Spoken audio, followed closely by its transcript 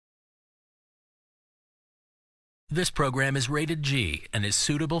This program is rated G and is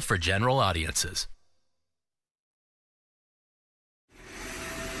suitable for general audiences.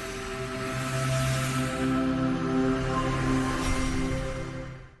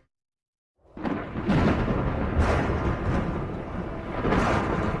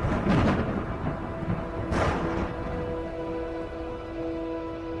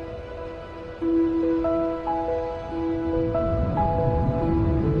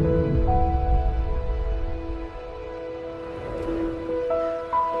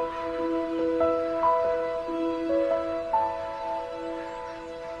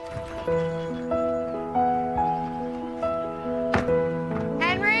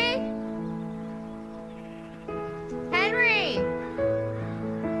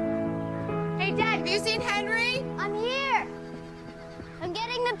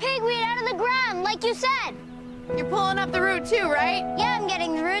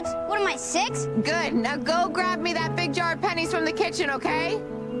 Good. Now go grab me that big jar of pennies from the kitchen, okay?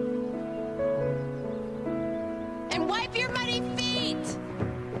 And wipe your muddy feet!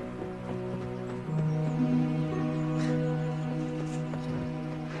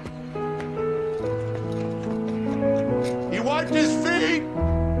 He wiped his feet!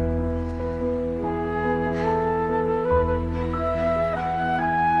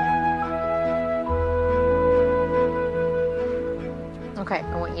 Okay,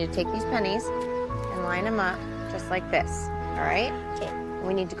 I want you to take these pennies and line them up just like this, all right? Okay.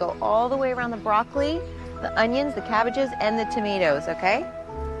 We need to go all the way around the broccoli, the onions, the cabbages, and the tomatoes, okay?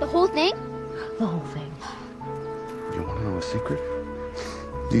 The whole thing? The whole thing. You want to know a secret?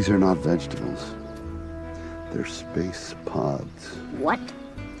 These are not vegetables. They're space pods. What?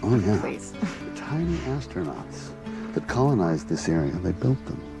 Oh, yeah. Please. Tiny astronauts that colonized this area. They built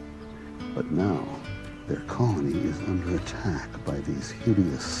them. But now, their colony is under attack by these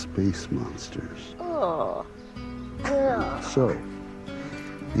hideous space monsters. Oh. So,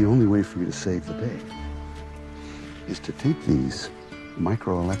 the only way for you to save the day is to take these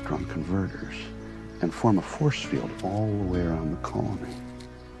microelectron converters and form a force field all the way around the colony.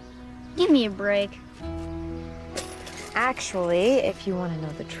 Give me a break. Actually, if you want to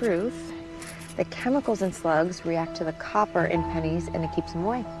know the truth, the chemicals in slugs react to the copper in pennies and it keeps them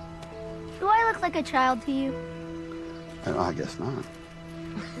away. Do I look like a child to you? I guess not.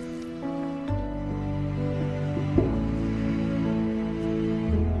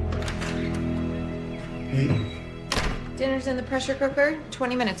 Hey. Dinner's in the pressure cooker.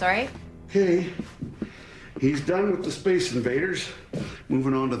 20 minutes, all right? Hey. He's done with the space invaders.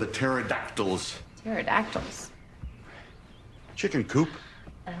 Moving on to the pterodactyls. Pterodactyls. Chicken coop.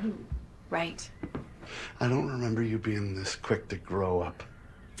 Oh, right. I don't remember you being this quick to grow up.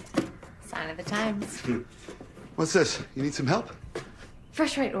 Sign of the times. What's this? You need some help?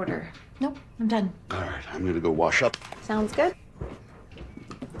 First right order. Nope, I'm done. All right, I'm gonna go wash up. Sounds good.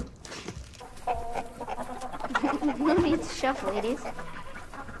 No need to shove, ladies.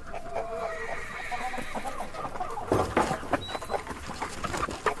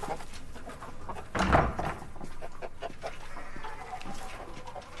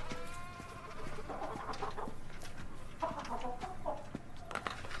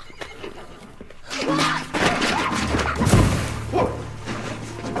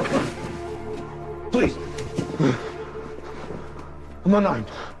 Please. I'm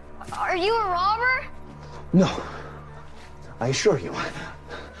unarmed. Are you a robber? No. I assure you,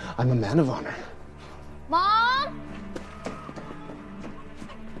 I'm a man of honor. Mom?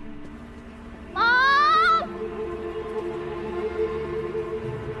 Mom?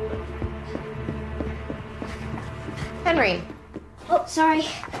 Henry. Oh, sorry.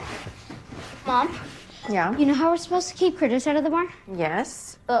 Mom, Yeah? you know how we're supposed to keep critters out of the barn?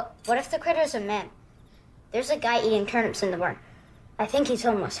 Yes? But what if the critters are men? There's a guy eating turnips in the barn. I think he's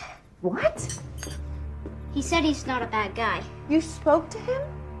homeless. What? He said he's not a bad guy. You spoke to him?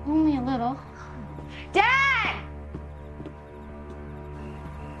 Only a little. Dad!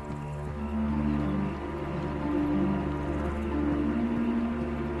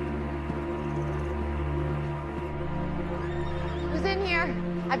 Who's in here?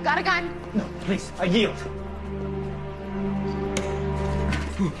 I've got a gun. No, please, I yield.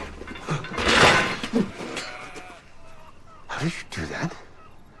 How did you do that?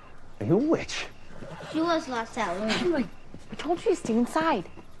 Are you a witch? She was last Halloween. Henry, I told you to stay inside.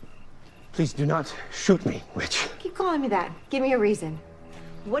 Please do not shoot me, witch. Keep calling me that. Give me a reason.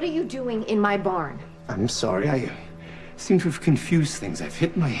 What are you doing in my barn? I'm sorry, I seem to have confused things. I've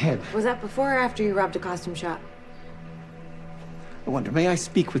hit my head. Was that before or after you robbed a costume shop? I wonder, may I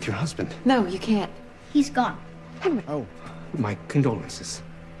speak with your husband? No, you can't. He's gone. Oh, my condolences.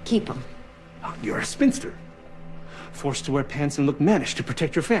 Keep him. Oh, you're a spinster. forced to wear pants and look mannish to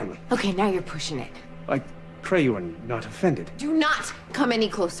protect your family. Okay, now you're pushing it. I pray you are not offended. Do not come any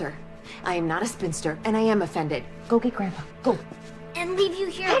closer. I am not a spinster, and I am offended. Go get Grandpa. Go. And leave you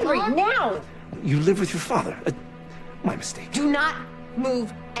here Henry, alone? now! You live with your father. My mistake. Do not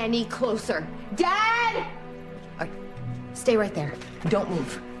move any closer. Dad! All right, stay right there. Don't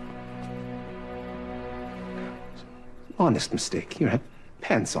move. Honest mistake. You had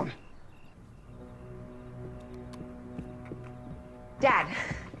pants on. Dad,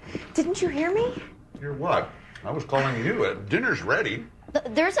 didn't you hear me? Hear what? I was calling you. Dinner's ready.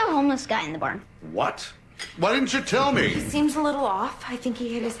 There's a homeless guy in the barn. What? Why didn't you tell me? Seems a little off. I think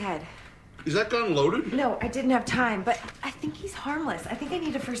he hit his head. Is that gun loaded? No, I didn't have time, but I think he's harmless. I think I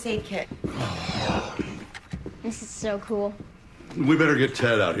need a first aid kit. This is so cool. We better get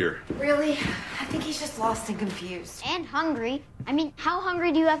Ted out here. Really? I think he's just lost and confused. And hungry. I mean, how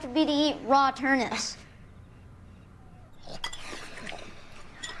hungry do you have to be to eat raw turnips?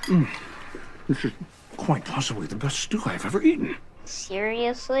 This is quite possibly the best stew I've ever eaten.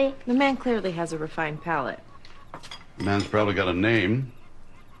 Seriously? The man clearly has a refined palate. The man's probably got a name.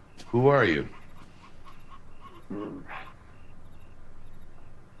 Who are you?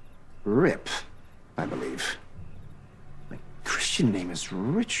 Rip, I believe. My Christian name is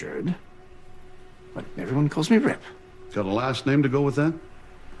Richard, but everyone calls me Rip. Got a last name to go with that?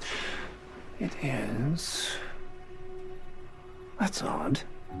 It is... That's odd.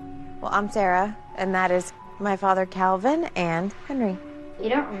 Well, I'm Sarah, and that is my father, Calvin, and Henry. You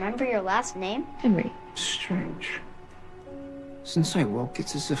don't remember your last name? Henry. Strange. Since I woke,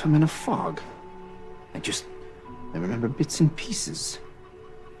 it's as if I'm in a fog. I remember bits and pieces.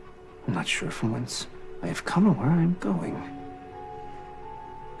 I'm not sure from whence I have come or where I'm going.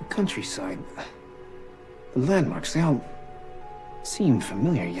 The countryside, the landmarks, they all seem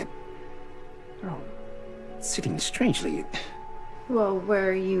familiar, yet they're all sitting strangely. Well, where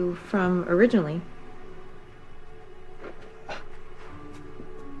are you from originally?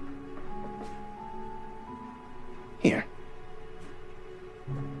 Here.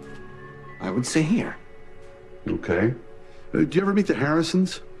 I would say here. Okay. Did you ever meet the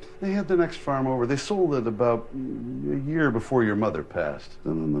Harrisons? They had the next farm over. They sold it about a year before your mother passed.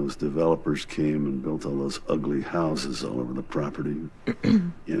 And then those developers came and built all those ugly houses all over the property.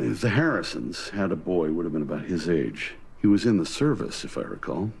 If the Harrisons had a boy, would have been about his age. He was in the service, if I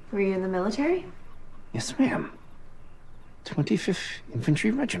recall. Were you in the military? Yes, ma'am. 25th Infantry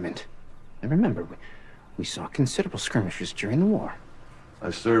Regiment. I remember. We saw considerable skirmishes during the war. I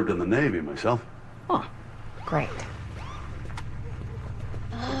served in the Navy myself. Oh, Great.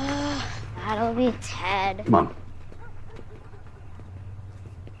 That'll be Ted. Come on.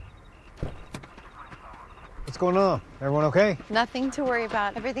 What's going on? Everyone okay? Nothing to worry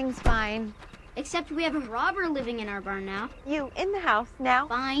about. Everything's fine. Except we have a robber living in our barn now. You in the house now?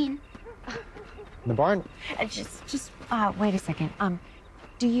 Fine. In the barn? Wait a second.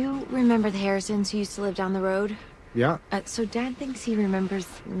 Do you remember the Harrisons who used to live down the road? Yeah. So Dad thinks he remembers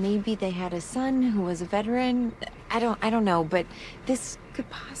maybe they had a son who was a veteran. I don't know, but this could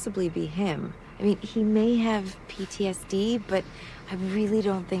possibly be him. I mean, he may have PTSD, but I really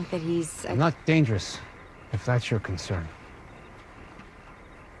don't think that he's... I'm not dangerous, if that's your concern.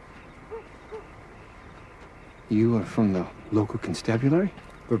 you are from the local constabulary?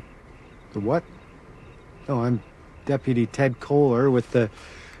 The what? Oh, I'm Deputy Ted Kohler with the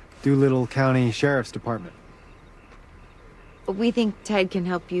Doolittle County Sheriff's Department. We think Ted can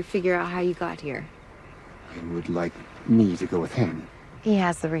help you figure out how you got here. You would like me to go with him? He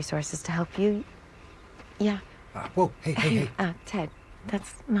has the resources to help you. Yeah. Whoa, hey. Ted,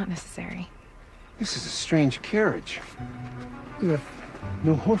 that's not necessary. This is a strange carriage. You have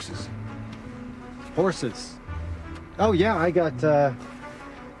no horses. Horses. Oh, yeah, I got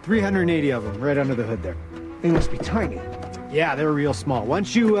 380 of them right under the hood there. They must be tiny. Yeah, they're real small. Why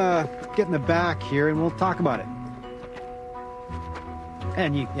don't you get in the back here and we'll talk about it.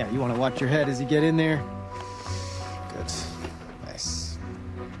 And you want to watch your head as you get in there? Good. Nice.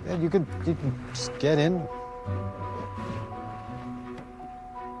 Yeah, you can just get in.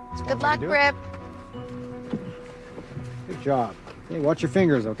 Good luck, Rip. Good job. Hey, watch your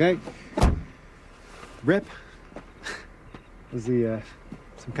fingers, okay? Rip? Was he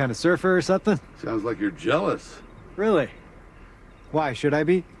some kind of surfer or something? Sounds like you're jealous. Really? Why, should I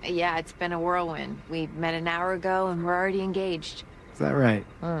be? Yeah, it's been a whirlwind. We met an hour ago and we're already engaged. Is that right?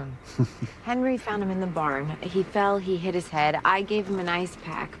 Henry found him in the barn. He fell, he hit his head. I gave him an ice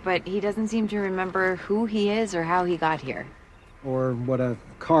pack, but he doesn't seem to remember who he is or how he got here. Or what a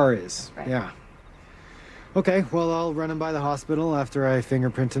car is. Right. Yeah. Okay, well, I'll run him by the hospital after I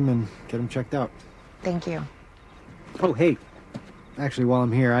fingerprint him and get him checked out. Thank you. Oh, hey. Actually, while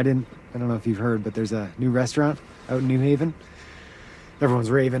I'm here, I don't know if you've heard, but there's a new restaurant out in New Haven.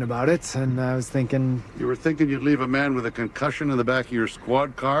 Everyone's raving about it, and I was thinking... You were thinking you'd leave a man with a concussion in the back of your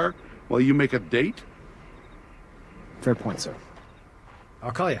squad car while you make a date? Fair point, sir.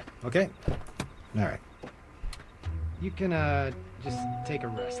 I'll call you, okay? All right. You can, just take a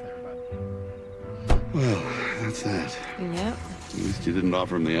rest there, bud. Well, that's that. Yep. At least you didn't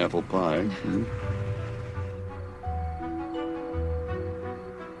offer him the apple pie. Hmm?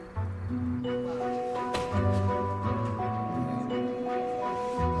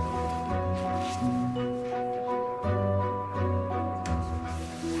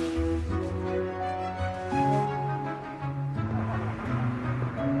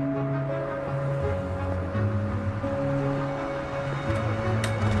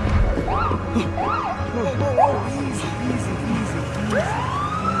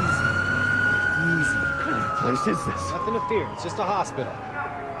 What is this? Nothing to fear. It's just a hospital.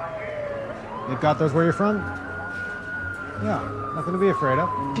 They've got those where you're from? Yeah, nothing to be afraid of.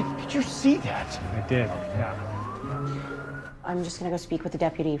 Did you see that? I did, yeah. I'm just gonna go speak with the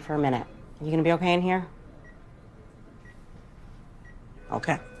deputy for a minute. You gonna be okay in here?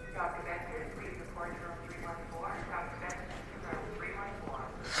 Okay.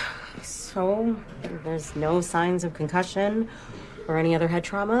 So, there's no signs of concussion or any other head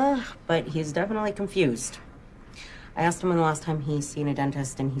trauma, but he's definitely confused. I asked him when the last time he's seen a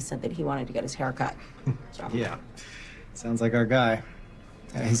dentist, and he said that he wanted to get his hair cut. So. Yeah, sounds like our guy.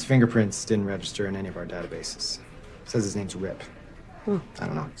 His fingerprints didn't register in any of our databases. Says his name's Rip. I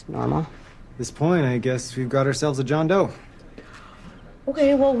don't know. It's normal. At this point, I guess we've got ourselves a John Doe.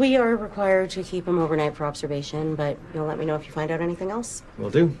 Okay, well, we are required to keep him overnight for observation, but you'll let me know if you find out anything else? Will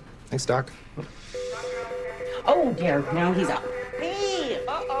do. Thanks, Doc. Oh, dear. Now he's up. Hey!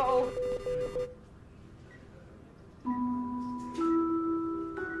 Uh-oh.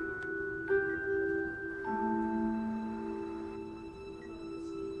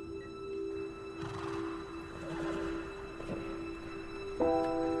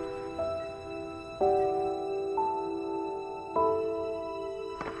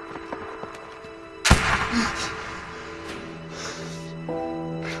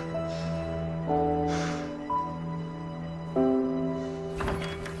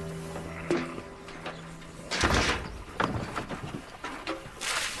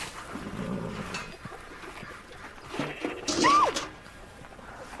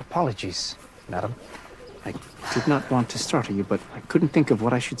 Apologies, madam. I did not want to startle you, but I couldn't think of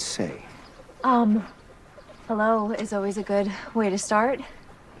what I should say. Hello is always a good way to start.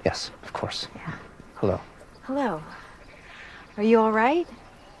 Yes, of course. Yeah. Hello. Hello. Are you all right?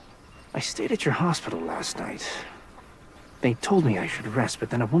 I stayed at your hospital last night. They told me I should rest, but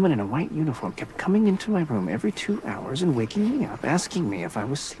then a woman in a white uniform kept coming into my room every 2 hours and waking me up, asking me if I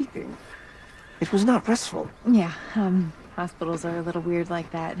was sleeping. It was not restful. Yeah, hospitals are a little weird like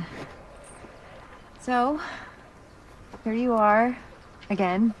that. So, here you are,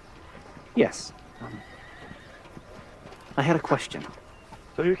 again. Yes. I had a question.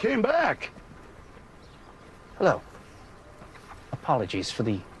 So you came back? Hello. Apologies for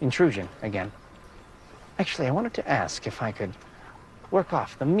the intrusion again. Actually, I wanted to ask if I could work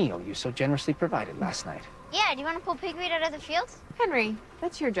off the meal you so generously provided last night. Yeah, do you want to pull pigweed out of the fields? Henry,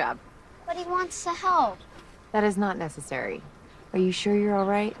 that's your job. But he wants to help. That is not necessary. Are you sure you're all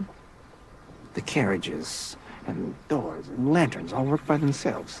right? The carriages and doors and lanterns all work by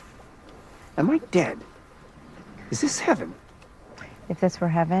themselves. Am I dead? Is this heaven? If this were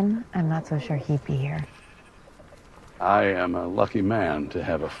heaven, I'm not so sure he'd be here. I am a lucky man to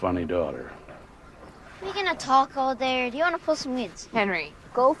have a funny daughter. Are we gonna talk all day, or do you want to pull some weeds? Henry,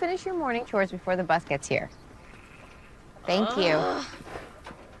 go finish your morning chores before the bus gets here. Thank you.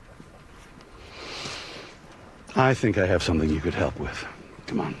 I think I have something you could help with.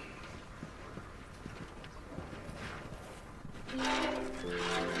 Come on.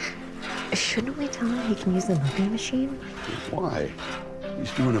 Shouldn't we tell him he can use the moving machine? Why?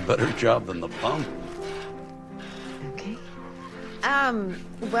 He's doing a better job than the pump. Okay.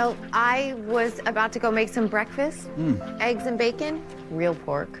 Well, I was about to go make some breakfast. Eggs and bacon, real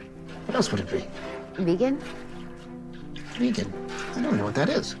pork. What else would it be? Vegan? Vegan. I don't know what that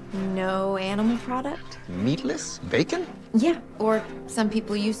is. No animal product? Meatless? Bacon? Yeah, or some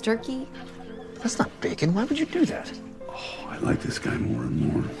people use turkey. That's not bacon. Why would you do that? Oh, I like this guy more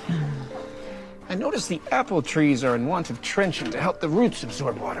and more. I noticed the apple trees are in want of trenching to help the roots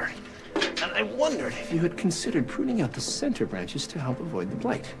absorb water. And I wondered if you had considered pruning out the center branches to help avoid the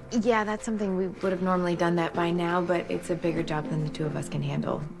blight. Yeah, that's something we would have normally done that by now, but it's a bigger job than the two of us can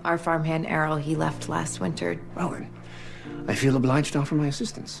handle. Our farmhand, Errol, he left last winter. Well then, I feel obliged to offer my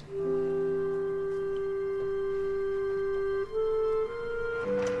assistance.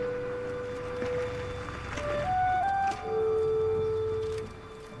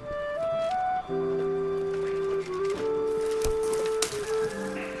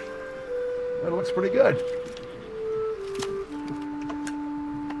 That looks pretty good.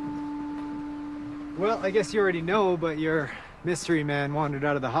 Well, I guess you already know, but your mystery man wandered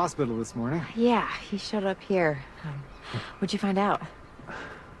out of the hospital this morning. Yeah, he showed up here. What'd you find out?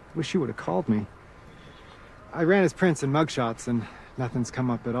 Wish you would have called me. I ran his prints and mugshots, and nothing's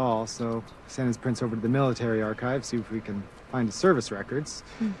come up at all, so I sent his prints over to the military archive, see if we can find his service records.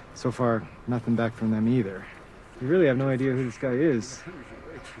 So far, nothing back from them either. You really have no idea who this guy is.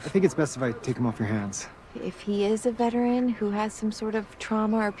 I think it's best if I take him off your hands. If he is a veteran who has some sort of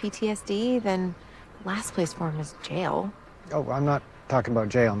trauma or PTSD, then the last place for him is jail. Oh, I'm not talking about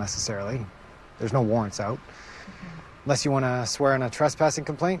jail necessarily. There's no warrants out. Unless you want to swear in a trespassing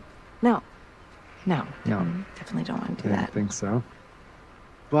complaint? No. No. Definitely don't want to do I that. don't think so.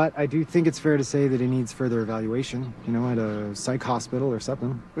 But I do think it's fair to say that he needs further evaluation, you know, at a psych hospital or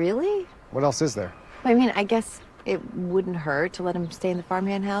something. Really? What else is there? I mean, I guess it wouldn't hurt to let him stay in the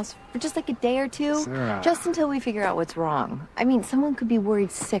farmhand house for just like a day or two. Sarah. Just until we figure out what's wrong. I mean, someone could be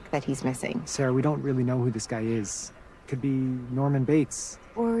worried sick that he's missing. Sarah, we don't really know who this guy is. Could be Norman Bates.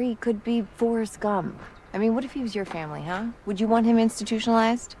 Or he could be Forrest Gump. I mean, what if he was your family, huh? Would you want him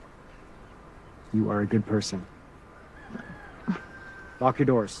institutionalized? You are a good person. Lock your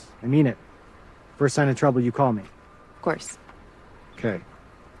doors. I mean it. First sign of trouble, you call me. Of course. Okay.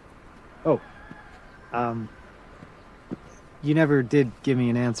 Oh. You never did give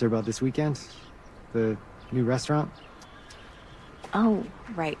me an answer about this weekend? The new restaurant? Oh,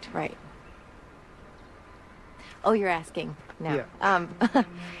 right. Oh, you're asking now.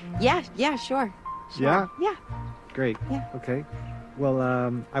 Yeah. Yeah, sure. Yeah? Yeah. Great. Yeah. Okay. Well,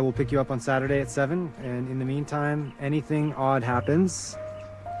 I will pick you up on Saturday at 7, and in the meantime, anything odd happens.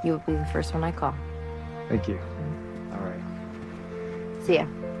 You will be the first one I call. Thank you. All right. See ya.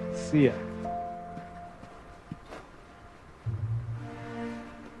 See ya.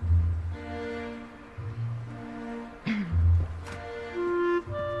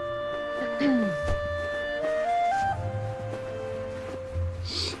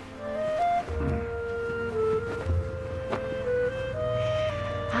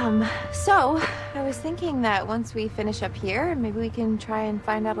 So, I was thinking that once we finish up here, maybe we can try and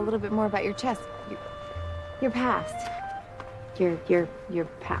find out a little bit more about your chest. Your past.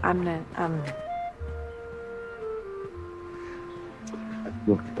 I'm gonna,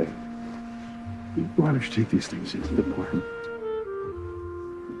 Look, why don't you take these things into the barn?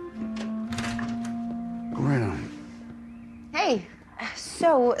 Go right on. Hey,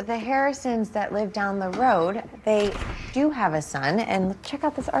 so the Harrisons that live down the road, they do have a son, and check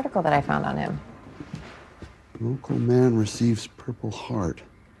out this article that I found on him. Local man receives Purple Heart.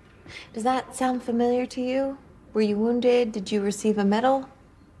 Does that sound familiar to you? Were you wounded? Did you receive a medal?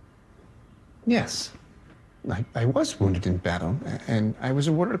 Yes. I was wounded in battle, and I was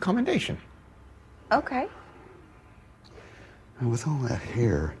awarded a commendation. Okay. And with all that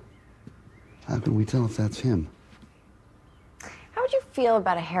hair, how can we tell if that's him? How would you feel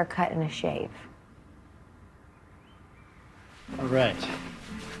about a haircut and a shave? All right.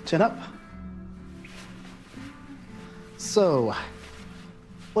 Chin up. So,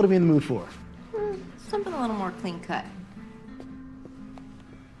 what are we in the mood for? Something a little more clean cut.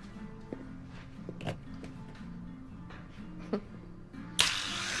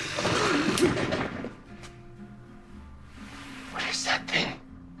 What is that thing?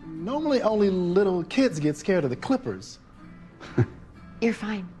 Normally, only little kids get scared of the clippers. You're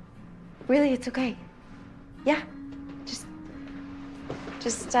fine. Really, it's okay. Yeah.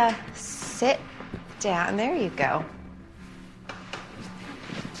 Just sit down. There you go.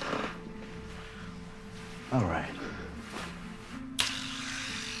 All right.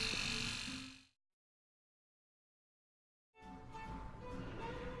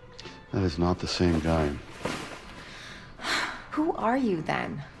 That is not the same guy. Who are you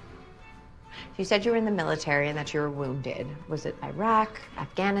then? You said you were in the military and that you were wounded. Was it Iraq,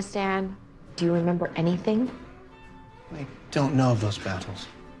 Afghanistan? Do you remember anything? I don't know of those battles.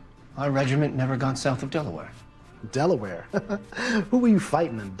 Our regiment never got south of Delaware. Delaware? Who were you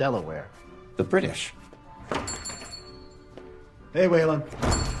fighting in Delaware? The British. Hey, Waylon.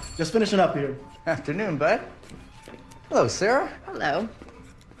 Just finishing up here. Afternoon, bud. Hello, Sarah. Hello.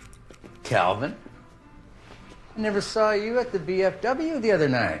 Calvin. I never saw you at the BFW the other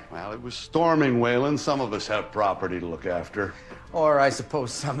night. Well, it was storming, Waylon. Some of us have property to look after. Or I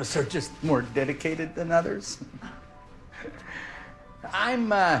suppose some of us are just more dedicated than others. I'm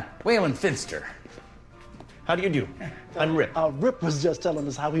Waylon Finster. How do you do? I'm Rip. Rip was just telling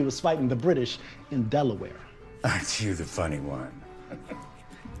us how he was fighting the British in Delaware. Aren't you the funny one?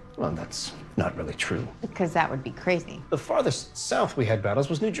 Well, that's not really true. Because that would be crazy. The farthest south we had battles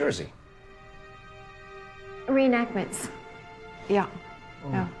was New Jersey. Reenactments. Yeah.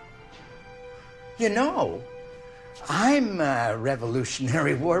 Yeah. You know, I'm a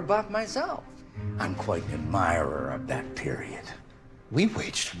Revolutionary War buff myself. I'm quite an admirer of that period. We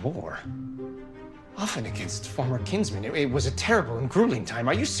waged war. Often against former kinsmen. It was a terrible and grueling time.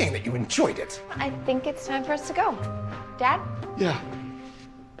 Are you saying that you enjoyed it? I think it's time for us to go. Dad? Yeah.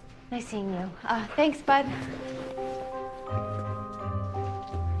 Nice seeing you. Thanks, bud.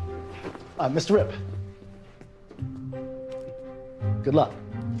 Mr. Rip. Good luck.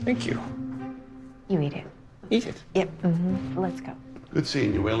 Thank you. You eat it. Eat it? Yep. Mm-hmm. Let's go. Good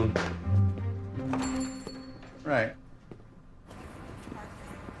seeing you, Waylon. Right.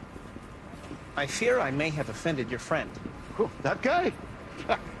 I fear I may have offended your friend. Who, that guy?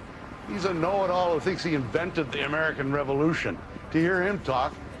 He's a know-it-all who thinks he invented the American Revolution. To hear him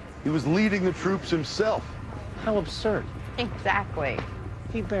talk, he was leading the troops himself. How absurd. Exactly.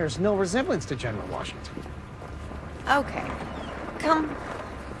 He bears no resemblance to General Washington. Okay. Come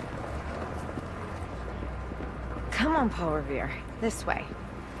on, Paul Revere. This way.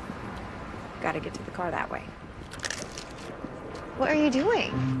 Gotta get to the car that way. What are you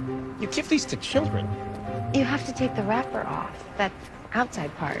doing? You give these to children. You have to take the wrapper off. That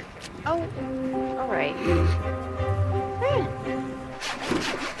outside part. Oh, all right.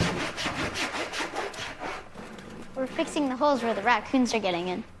 We're fixing the holes where the raccoons are getting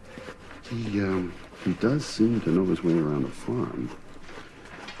in. He does seem to know his way around a farm.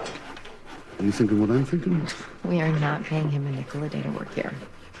 Are you thinking what I'm thinking? We are not paying him a nickel a day to work here.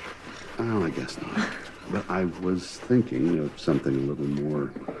 Oh, I guess not. But I was thinking of something a little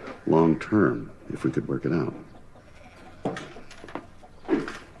more long-term, if we could work it out.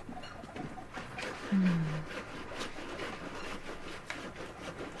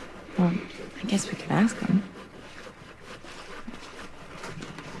 Well, I guess we could ask him.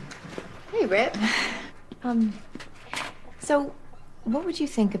 Hey, Rip. So what would you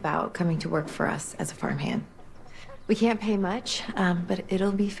think about coming to work for us as a farmhand? We can't pay much, but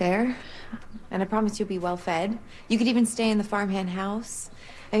it'll be fair. And I promise you'll be well fed. You could even stay in the farmhand house.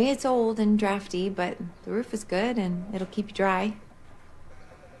 I mean, it's old and drafty, but the roof is good and it'll keep you dry.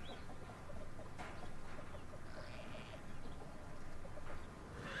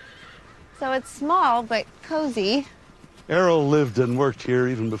 So it's small, but cozy. Errol lived and worked here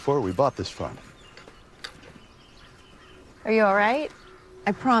even before we bought this farm. Are you all right?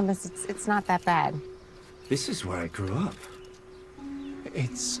 I promise it's not that bad. This is where I grew up.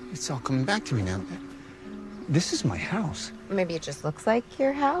 It's all coming back to me now. This is my house. Maybe it just looks like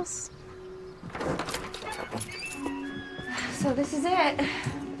your house. So this is it.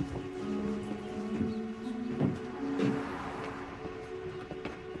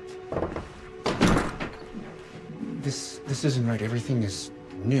 This isn't right. Everything is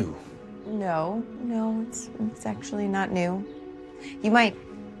new. No, it's actually not new. You might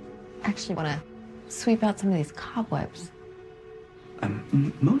actually want to sweep out some of these cobwebs.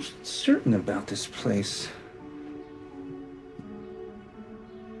 I'm most certain about this place.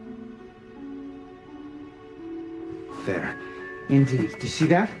 There. Indeed. Do you see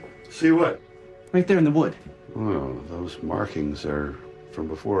that? See what? Right there in the wood. Oh, those markings are from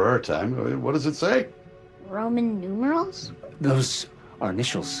before our time. What does it say? Roman numerals? Those are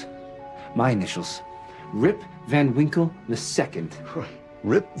initials. My initials. Rip Van Winkle II.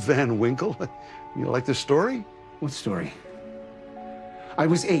 Rip Van Winkle? You like this story? What story? I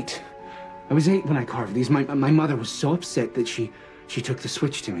was 8. I was 8 when I carved these. My mother was so upset that she took the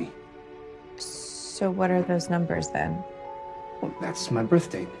switch to me. So what are those numbers then? Well, that's my birth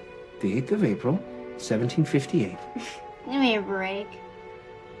date. The 8th of April, 1758. Give me a break.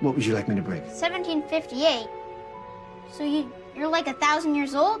 What would you like me to break? 1758? So you're like 1,000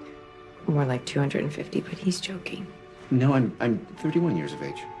 years old? More like 250, but he's joking. No, I'm 31 years of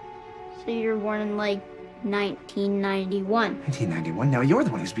age. So you're born in like 1991. 1991? Now you're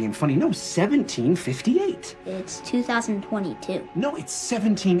the one who's being funny. No, 1758. It's 2022. No, it's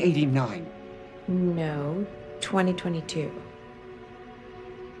 1789. No, 2022.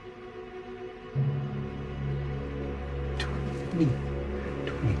 20.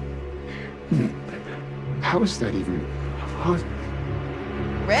 How is that even?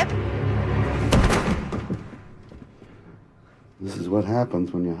 Rip? This is what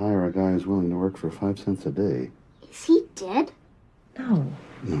happens when you hire a guy who's willing to work for 5 cents a day. Is he dead? No.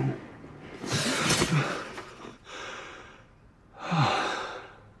 No.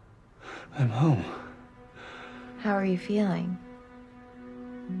 I'm home. How are you feeling?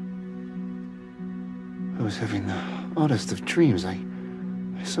 I was having the oddest of dreams. I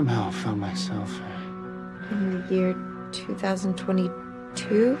somehow found myself... In the year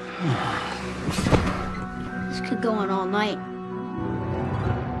 2022? This could go on all night.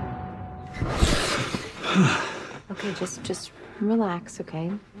 Okay, just relax,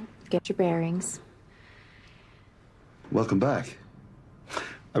 okay? Get your bearings. Welcome back.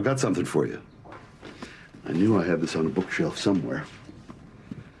 I've got something for you. I knew I had this on a bookshelf somewhere.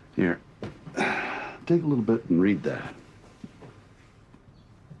 Here, take a little bit and read that.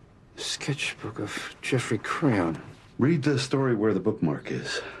 Sketchbook of Jeffrey Crayon. Read the story where the bookmark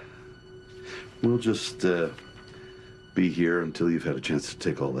is. We'll just be here until you've had a chance to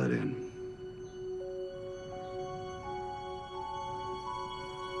take all that in.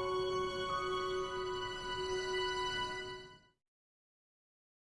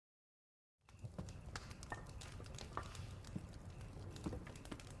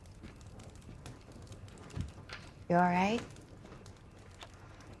 You all right?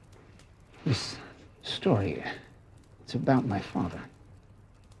 This story, it's about my father.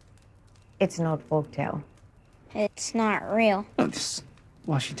 It's an old folktale. It's not real. Oh, this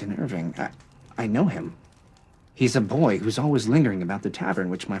Washington Irving, I know him. He's a boy who's always lingering about the tavern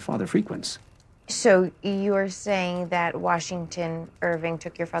which my father frequents. So you're saying that Washington Irving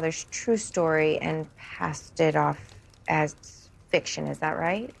took your father's true story and passed it off as fiction, is that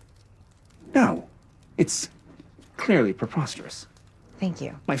right? No, it's clearly preposterous. Thank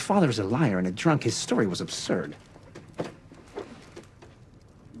you. My father's a liar and a drunk. His story was absurd.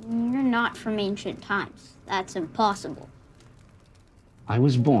 You're not from ancient times. That's impossible. I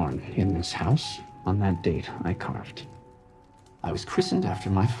was born in this house on that date I carved. I was christened after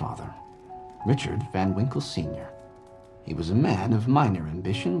my father, Richard Van Winkle Sr. He was a man of minor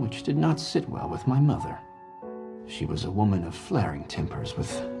ambition, which did not sit well with my mother. She was a woman of flaring tempers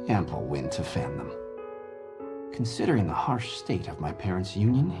with ample wind to fan them. Considering the harsh state of my parents'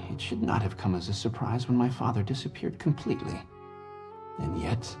 union, it should not have come as a surprise when my father disappeared completely. And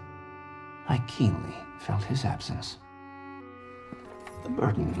yet, I keenly felt his absence. The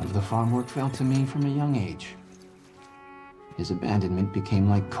burden of the farm work fell to me from a young age. His abandonment became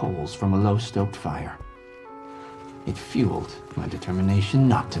like coals from a low-stoked fire. It fueled my determination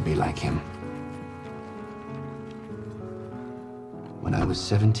not to be like him. When I was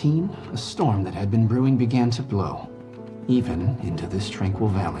 17, a storm that had been brewing began to blow, even into this tranquil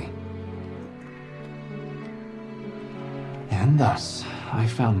valley. And thus, I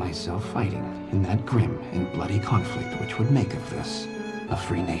found myself fighting in that grim and bloody conflict which would make of this a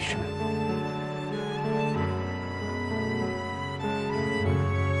free nation.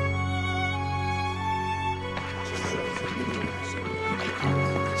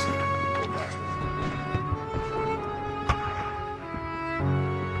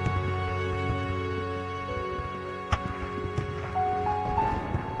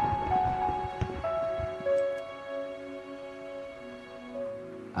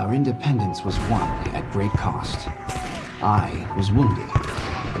 Our independence was won at great cost. I was wounded,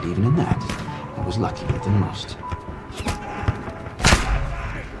 but even in that, I was luckier than most.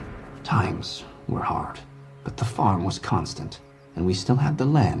 Times were hard, but the farm was constant, and we still had the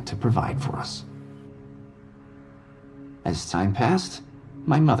land to provide for us. As time passed,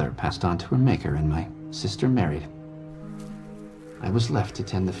 my mother passed on to her maker and my sister married. I was left to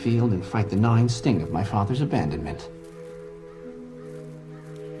tend the field and fight the gnawing sting of my father's abandonment.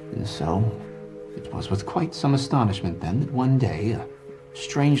 And so, it was with quite some astonishment then that one day a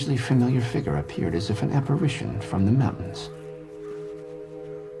strangely familiar figure appeared as if an apparition from the mountains.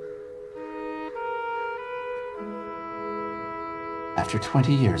 After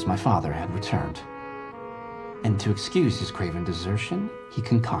 20 years, my father had returned. And to excuse his craven desertion, he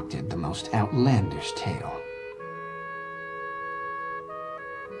concocted the most outlandish tale.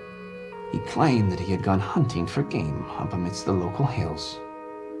 He claimed that he had gone hunting for game up amidst the local hills.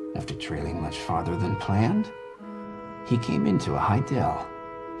 After trailing much farther than planned, he came into a high dell.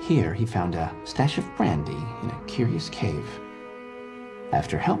 Here he found a stash of brandy in a curious cave.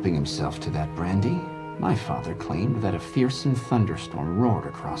 After helping himself to that brandy, my father claimed that a fearsome thunderstorm roared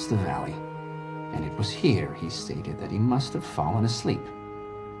across the valley. And it was here, he stated, that he must have fallen asleep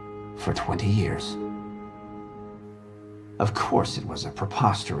for 20 years. Of course it was a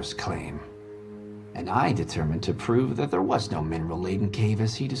preposterous claim, and I determined to prove that there was no mineral-laden cave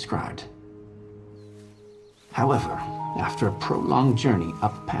as he described. However, After a prolonged journey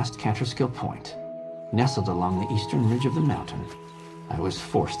up past Canterskill Point, nestled along the eastern ridge of the mountain, I was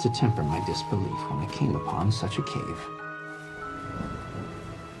forced to temper my disbelief when I came upon such a cave.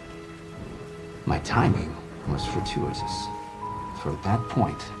 My timing was fortuitous, for at that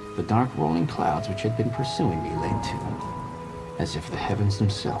point, the dark rolling clouds which had been pursuing me laid to, as if the heavens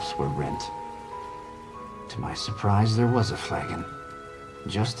themselves were rent. To my surprise, there was a flagon,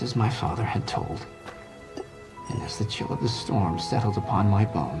 just as my father had told. And as the chill of the storm settled upon my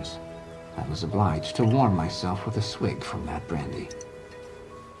bones, I was obliged to warm myself with a swig from that brandy.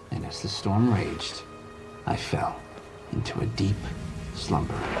 And as the storm raged, I fell into a deep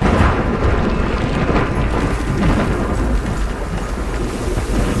slumber.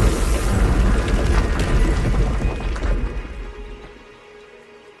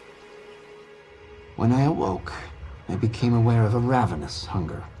 When I awoke, I became aware of a ravenous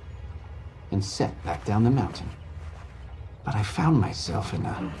hunger and set back down the mountain. But I found myself in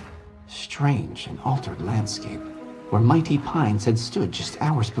a strange and altered landscape. Where mighty pines had stood just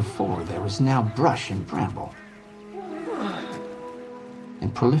hours before, there was now brush and bramble.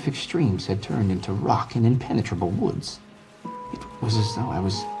 And prolific streams had turned into rock and impenetrable woods. It was as though I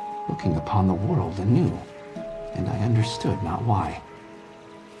was looking upon the world anew, and I understood not why.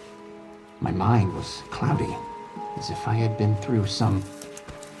 My mind was cloudy, as if I had been through some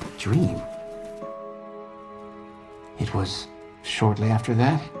dream. It was shortly after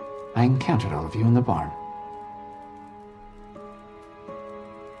that I encountered all of you in the barn.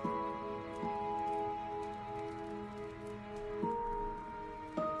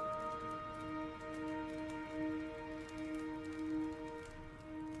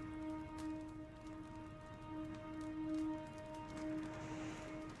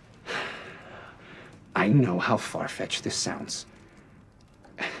 I know how far-fetched this sounds.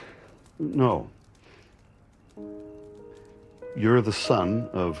 No. You're the son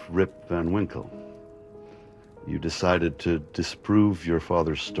of Rip Van Winkle. You decided to disprove your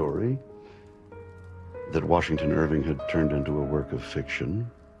father's story, that Washington Irving had turned into a work of fiction.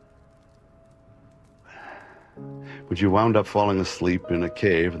 But you wound up falling asleep in a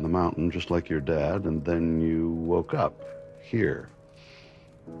cave in the mountain, just like your dad, and then you woke up here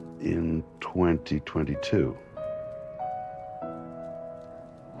in 2022.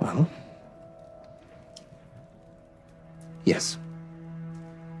 Well, yes.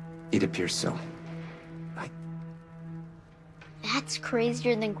 It appears so. That's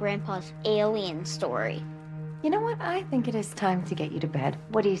crazier than Grandpa's alien story. You know what? I think it is time to get you to bed.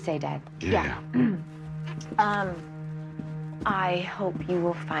 What do you say, Dad? Yeah. I hope you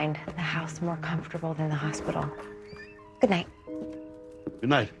will find the house more comfortable than the hospital. Good night. Good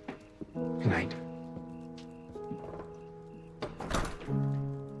night. Good night.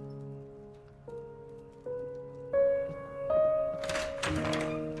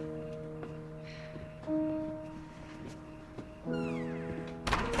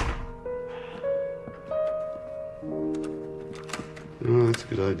 Oh, that's a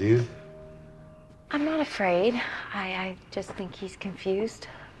good idea. I'm not afraid. I just think he's confused.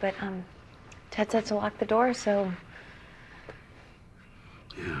 But, Ted said to lock the door, so...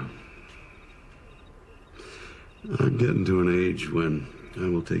 Yeah. I'm getting to an age when I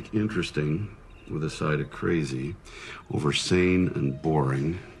will take interesting with a side of crazy over sane and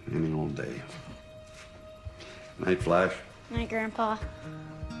boring any old day. Night, Flash. Night, Grandpa.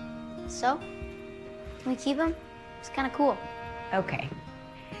 So? Can we keep him? It's kind of cool. Okay.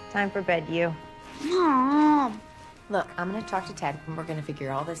 Time for bed, you. Mom! Look, I'm gonna talk to Ted, and we're gonna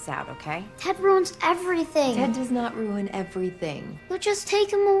figure all this out, okay? Ted ruins everything. Ted does not ruin everything. We'll just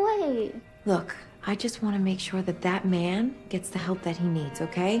take him away. Look, I just want to make sure that that man gets the help that he needs,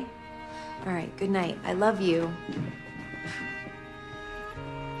 okay? All right, good night. I love you.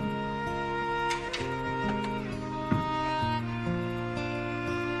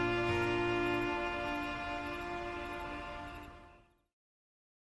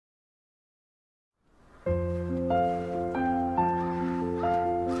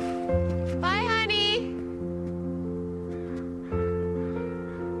 Bye, honey.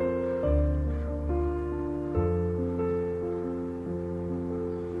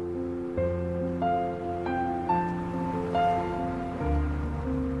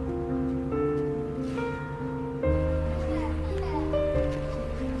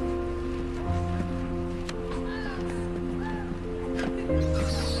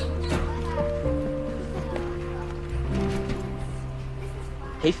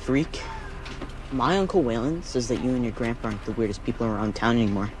 Hey, freak. My Uncle Waylon says that you and your grandpa aren't the weirdest people around town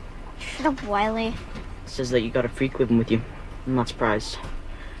anymore. Shut up, Wiley. Says that you got a freak living with you. I'm not surprised.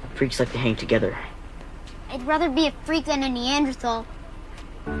 Freaks like to hang together. I'd rather be a freak than a Neanderthal.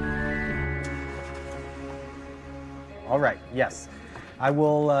 All right, yes. I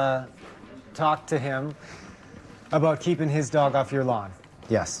will talk to him about keeping his dog off your lawn.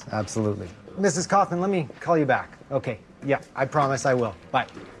 Yes, absolutely. Mrs. Kaufman, let me call you back. Okay, yeah, I promise I will. Bye.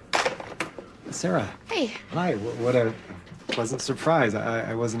 Sarah. Hey. Hi, what a pleasant surprise.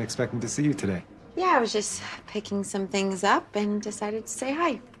 I wasn't expecting to see you today. Yeah, I was just picking some things up and decided to say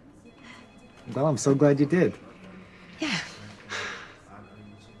hi. Well, I'm so glad you did. Yeah.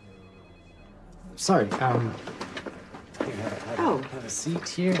 Sorry, Oh. have a seat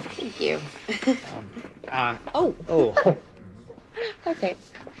here. Thank you. Oh. Okay.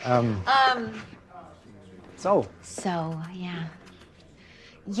 So, yeah.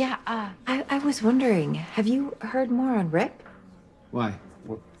 Yeah, I was wondering, have you heard more on Rip? why?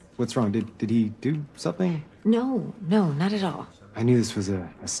 What's wrong? Did he do something? No, not at all. I knew this was a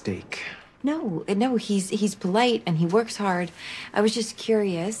mistake. No, he's polite and he works hard. I was just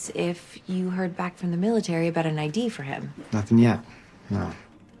curious if you heard back from the military about an ID for him. Nothing yet. No.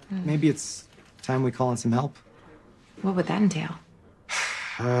 Maybe it's time we call in some help. What would that entail?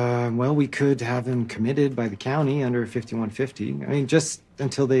 Well, we could have him committed by the county under 5150. I mean, just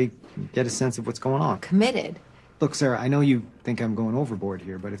until they get a sense of what's going on. Committed? Look, Sarah, I know you think I'm going overboard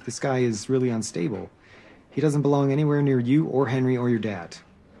here, but if this guy is really unstable, he doesn't belong anywhere near you or Henry or your dad.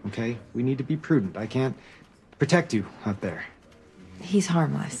 Okay? We need to be prudent. I can't protect you out there. He's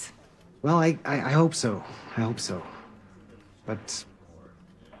harmless. Well, I hope so. I hope so. But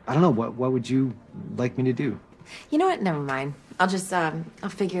I don't know. What would you like me to do? You know what? Never mind. I'll just, I'll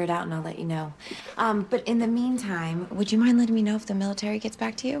figure it out and I'll let you know. But in the meantime, would you mind letting me know if the military gets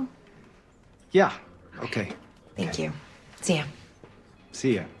back to you? Yeah. Okay. Thank you. See ya.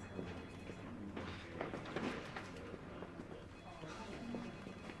 See ya.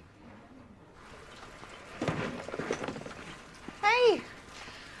 Hey!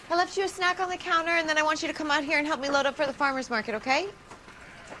 I left you a snack on the counter and then I want you to come out here and help me load up for the farmer's market, okay?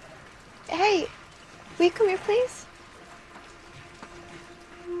 Hey, will you come here, please?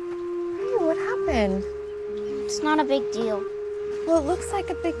 Hey, what happened? It's not a big deal. Well, it looks like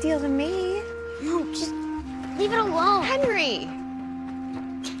a big deal to me. No, just leave it alone. Henry!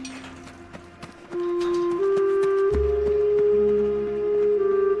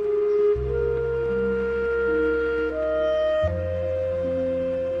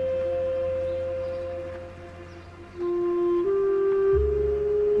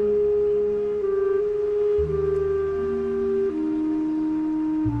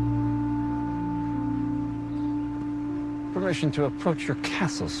 Permission to approach your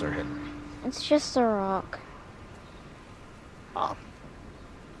castle, Sir Henry. It's just a rock. Oh.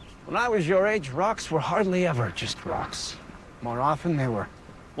 When I was your age, rocks were hardly ever just rocks. More often, they were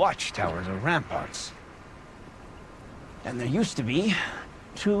watchtowers or ramparts. And there used to be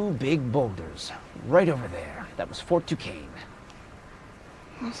 2 big boulders right over there. That was Fort Duquesne.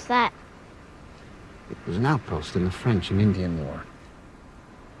 What's that? It was an outpost in the French and Indian War.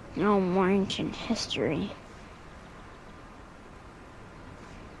 No more ancient history.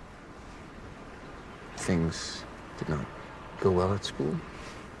 Things did not go well at school.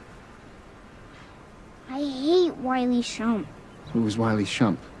 I hate Wiley Shump. Who was Wiley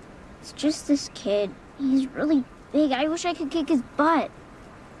Shump? It's just this kid. He's really big. I wish I could kick his butt.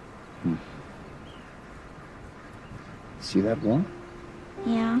 See that wall?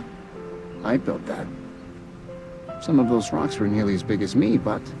 Yeah. I built that. Some of those rocks were nearly as big as me,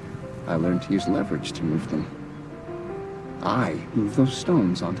 but I learned to use leverage to move them. I moved those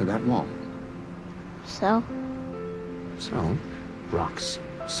stones onto that wall. So? So, rocks,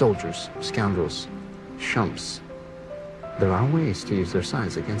 soldiers, scoundrels, shumps. There are ways to use their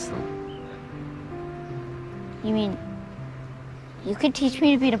size against them. You mean you could teach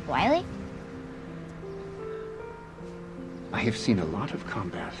me to beat up Wiley? I have seen a lot of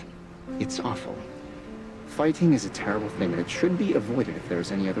combat. It's awful. Fighting is a terrible thing, and it should be avoided if there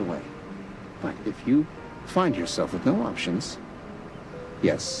is any other way. But if you find yourself with no options,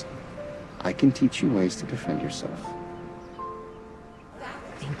 yes, I can teach you ways to defend yourself.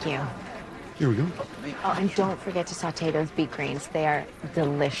 Thank you. Here we go. Oh, and don't forget to saute those beet greens. They are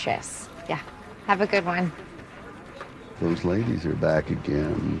delicious. Yeah. Have a good one. Those ladies are back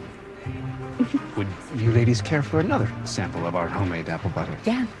again. Would you ladies care for another sample of our homemade apple butter?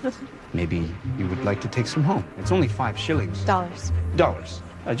 Yeah. Maybe you would like to take some home. It's only 5 shillings. Dollars.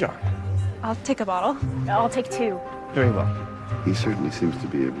 A jar. I'll take a bottle. I'll take 2. Very well. He certainly seems to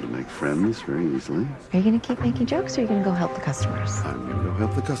be able to make friends very easily. Are you going to keep making jokes or are you going to go help the customers? I'm going to go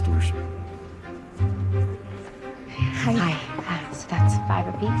help the customers. Hi. So that's 5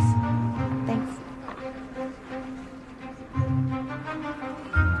 apiece. Thanks.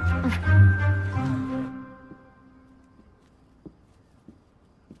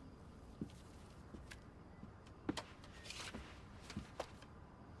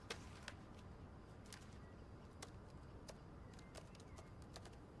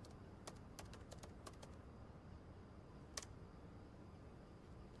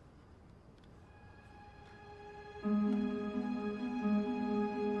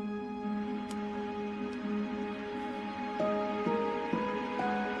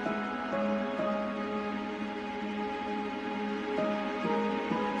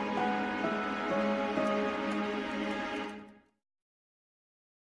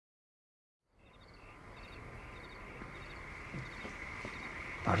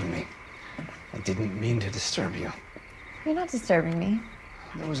 Pardon me. I didn't mean to disturb you. You're not disturbing me.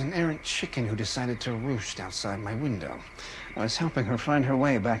 There was an errant chicken who decided to roost outside my window. I was helping her find her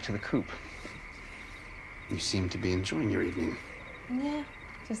way back to the coop. You seem to be enjoying your evening. Yeah,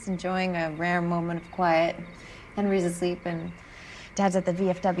 just enjoying a rare moment of quiet. Henry's asleep and Dad's at the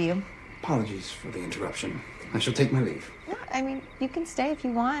VFW. Apologies for the interruption. I shall take my leave. No, I mean, you can stay if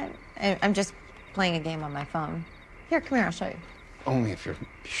you want. I'm just playing a game on my phone. Here, come here, I'll show you. Only if you're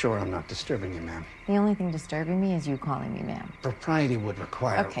sure I'm not disturbing you, ma'am. The only thing disturbing me is you calling me ma'am. Propriety would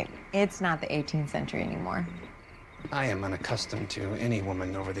require... Okay, it's not the 18th century anymore. I am unaccustomed to any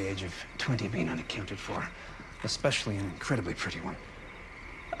woman over the age of 20 being unaccounted for, especially an incredibly pretty one.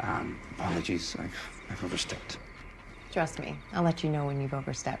 Apologies, I've overstepped. Trust me, I'll let you know when you've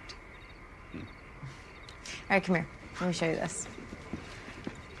overstepped. All right, come here. Let me show you this.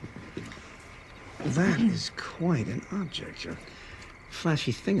 That is quite an object. Your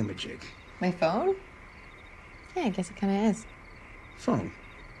flashy thingamajig. My phone? Yeah, I guess it kind of is. Phone?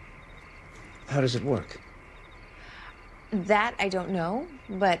 How does it work? That I don't know,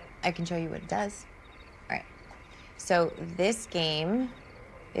 but I can show you what it does. All right. So this game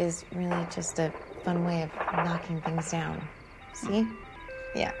is really just a fun way of knocking things down. See?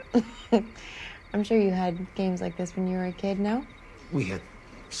 Yeah. I'm sure you had games like this when you were a kid, no? We had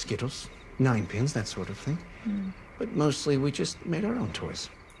Skittles, 9 pins, that sort of thing. Mm. But mostly we just made our own toys.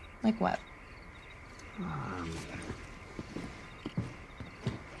 Like what?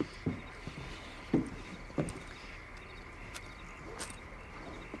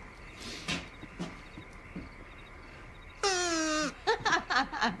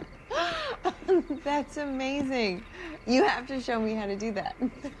 That's amazing. You have to show me how to do that.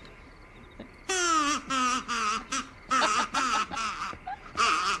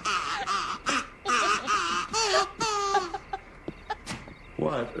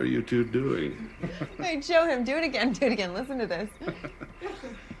 What are you two doing? Wait, show him. Do it again. Do it again. Listen to this.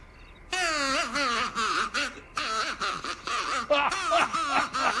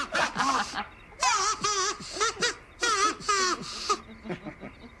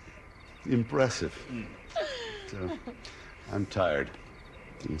 Impressive. So, I'm tired.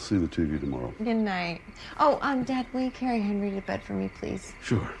 We'll see the two of you tomorrow. Good night. Oh, Dad, will you carry Henry to bed for me, please?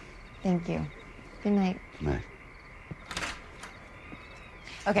 Sure. Thank you. Good night. Good night.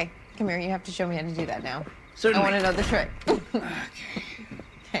 Okay, come here. You have to show me how to do that now. Certainly. I want to know the trick.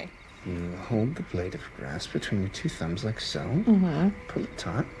 Okay. You hold the blade of grass between your 2 thumbs like so. Mm-hmm. Pull it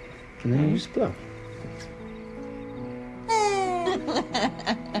taut, and then you just blow.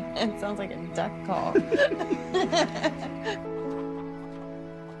 It sounds like a duck call.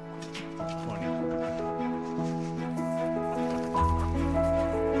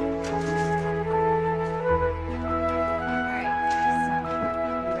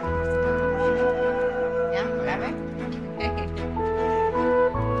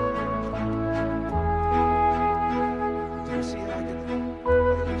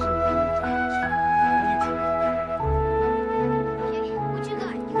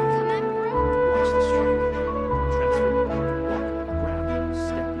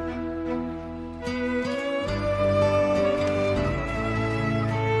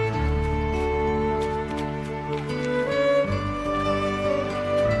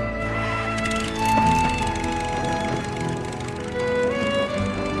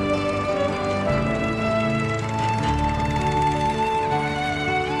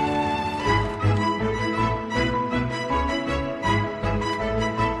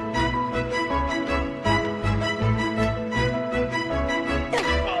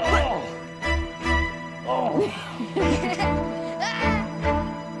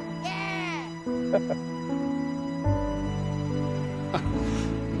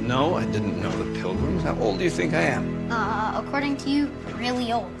 No, I didn't know the Pilgrims. How old do you think I am? According to you,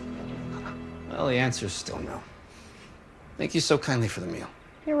 really old. Well, the answer's still no. Thank you so kindly for the meal.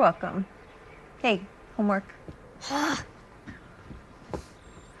 You're welcome. Hey, homework.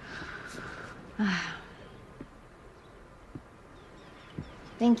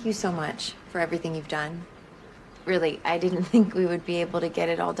 Thank you so much for everything you've done. Really, I didn't think we would be able to get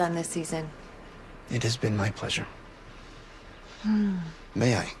it all done this season. It has been my pleasure.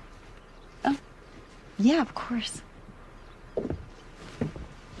 May I? Oh, yeah, of course.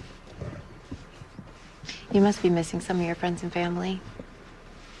 You must be missing some of your friends and family.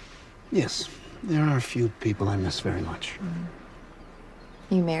 Yes, there are a few people I miss very much.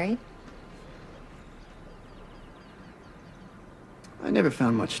 You married? I never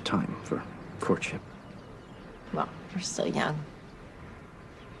found much time for courtship. Well, we're still young.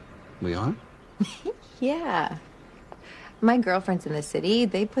 We are? Yeah. My girlfriends in the city,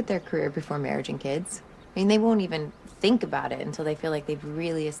 they put their career before marriage and kids. I mean, they won't even think about it until they feel like they've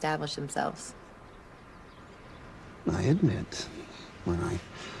really established themselves. I admit, when I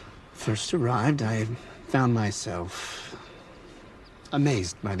first arrived, I found myself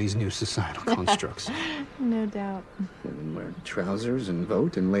amazed by these new societal constructs. No doubt. Women wear trousers and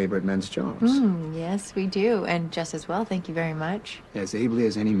vote and labor at men's jobs. Yes, we do. And just as well, thank you very much. As ably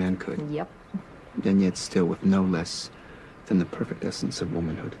as any man could. Yep. And yet still with no less than the perfect essence of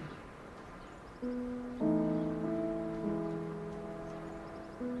womanhood.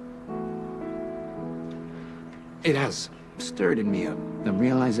 It has stirred in me a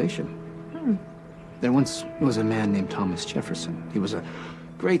realization. There once was a man named Thomas Jefferson. He was a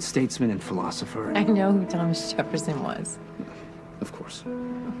great statesman and philosopher. I know who Thomas Jefferson was. Of course.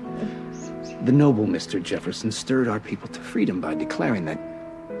 The noble Mr. Jefferson stirred our people to freedom by declaring that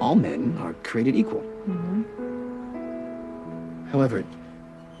all men are created equal. However,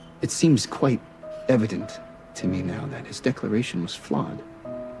 it seems quite evident to me now that his declaration was flawed.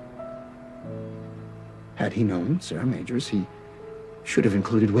 Had he known Sarah Majors, he should have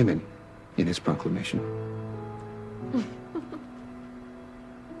included women in his proclamation.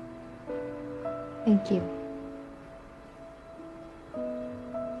 Thank you.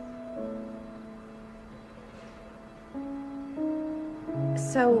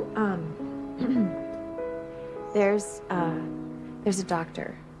 So, there's a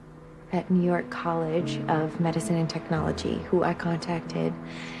doctor at New York College of Medicine and Technology who I contacted.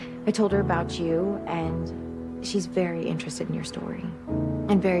 I told her about you, and she's very interested in your story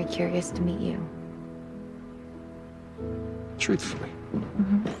and very curious to meet you. Truthfully.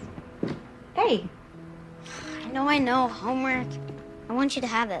 Hey. I know. Homework. I want you to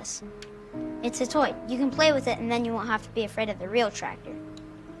have this. It's a toy. You can play with it, and then you won't have to be afraid of the real tractor.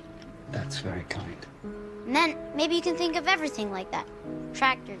 That's very kind. And then maybe you can think of everything like that.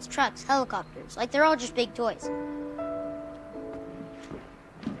 Tractors, trucks, helicopters. Like they're all just big toys.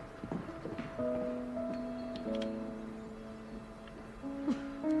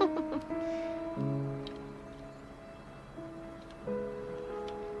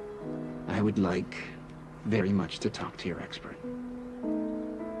 I would like very much to talk to your expert.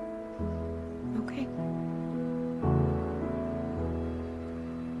 Okay.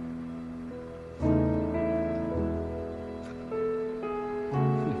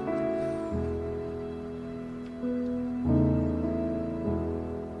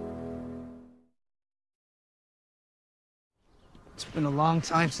 It's been a long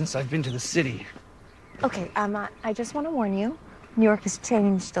time since I've been to the city. Okay, I just want to warn you, New York has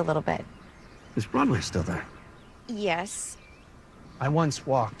changed a little bit. Is Broadway still there? Yes. I once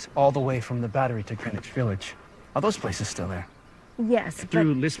walked all the way from the Battery to Greenwich Village. Are those places still there? Yes,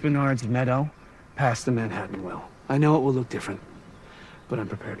 Through Lispenard's Meadow, past the Manhattan Well. I know it will look different, but I'm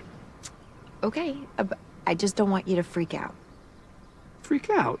prepared. Okay, I just don't want you to freak out. Freak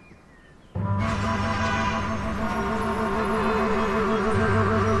out?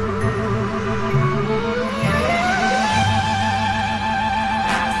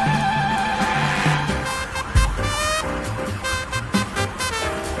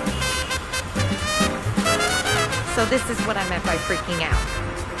 So this is what I meant by freaking out.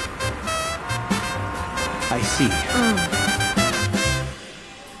 I see.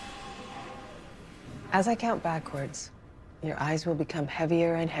 As I count backwards, your eyes will become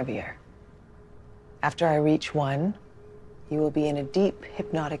heavier and heavier. After I reach 1, you will be in a deep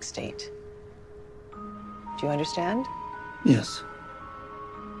hypnotic state. Do you understand? Yes.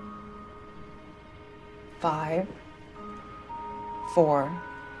 5, 4,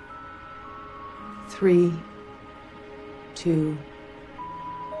 3, 2,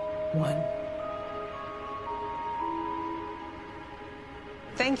 1.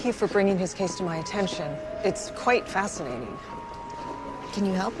 Thank you for bringing his case to my attention. It's quite fascinating. Can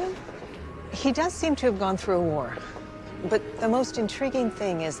you help him? He does seem to have gone through a war. But the most intriguing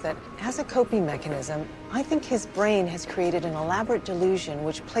thing is that as a coping mechanism, I think his brain has created an elaborate delusion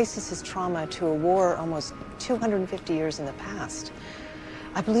which places his trauma to a war almost 250 years in the past.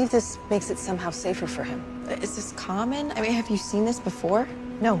 I believe this makes it somehow safer for him. Is this common? I mean, have you seen this before?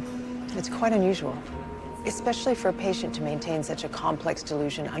 No, it's quite unusual, especially for a patient to maintain such a complex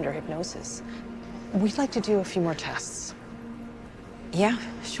delusion under hypnosis. We'd like to do a few more tests. Yeah,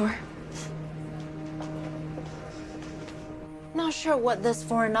 sure. Not sure what this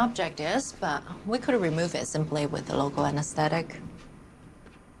foreign object is, but we could remove it simply with a local anesthetic.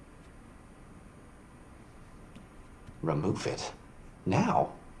 Remove it? Now?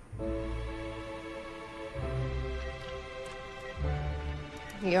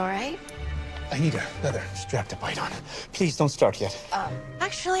 You all right? I need a leather strap to bite on. Please don't start yet.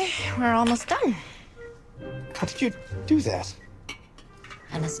 Actually, we're almost done. How did you do that?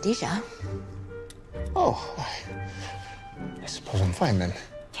 Anesthesia. Oh, I suppose I'm fine then.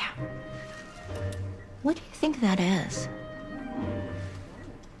 Yeah. What do you think that is?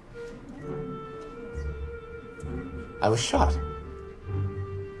 I was shot.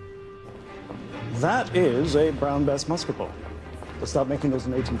 That is a brown bass musket ball. They stopped making those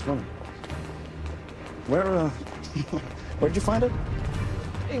in 1820. Where'd you find it?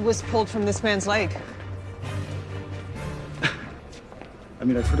 It was pulled from this man's leg. I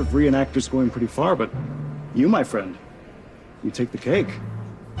mean, I've heard of reenactors going pretty far, but you, my friend, you take the cake.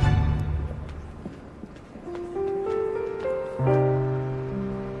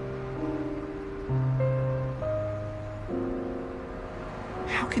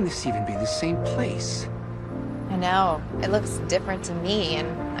 How can this even be the same place? I know. It looks different to me, and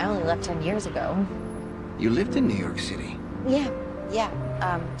I only left 10 years ago. You lived in New York City. Yeah.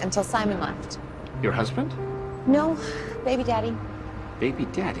 Until Simon left. Your husband? No, baby daddy. Baby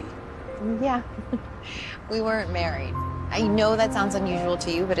daddy? Yeah. We weren't married. I know that sounds unusual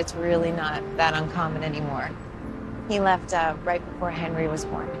to you, but it's really not that uncommon anymore. He left right before Henry was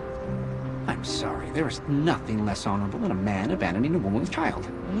born. I'm sorry. There is nothing less honorable than a man abandoning a woman's child.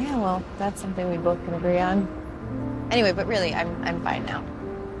 Yeah, well, that's something we both can agree on. Anyway, but really, I'm fine now.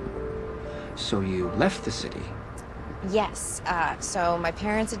 So you left the city? Yes. So my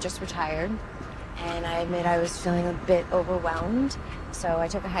parents had just retired, and I admit I was feeling a bit overwhelmed. So I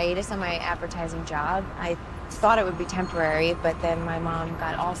took a hiatus on my advertising job. I thought it would be temporary, but then my mom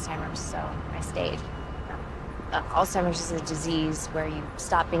got Alzheimer's, so I stayed. Alzheimer's is a disease where you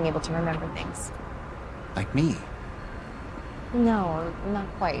stop being able to remember things. Like me? No, not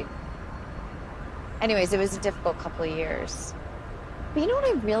quite. Anyways, it was a difficult couple of years. But you know what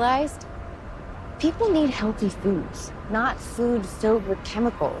I realized? People need healthy foods, not food filled with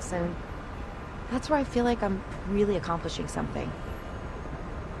chemicals, and that's where I feel like I'm really accomplishing something.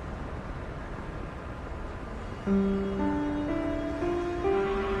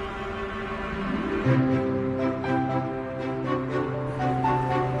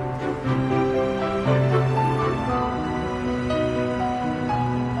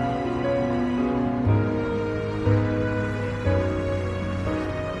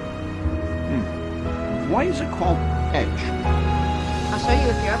 Why is it called Edge? I'll show you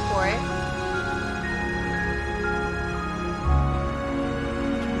if you're up for it.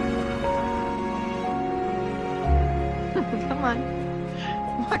 Come on.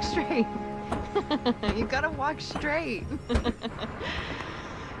 Walk straight. You gotta walk straight.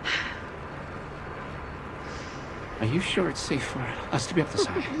 Are you sure it's safe for us to be up this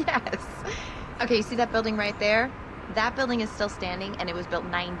high? Yes. Okay, you see that building right there? That building is still standing, and it was built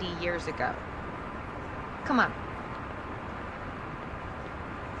 90 years ago. Come on.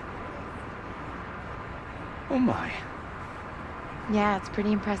 Oh my. Yeah, it's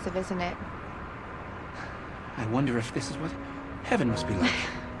pretty impressive, isn't it? I wonder if this is what heaven must be like.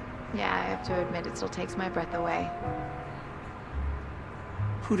 Yeah, I have to admit it still takes my breath away.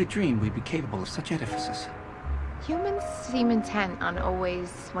 Who'd have dreamed we'd be capable of such edifices? Humans seem intent on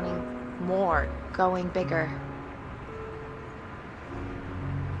always wanting more, going bigger.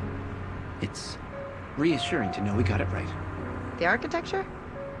 It's reassuring to know we got it right. The architecture?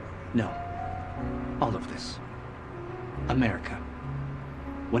 No. All of this. America.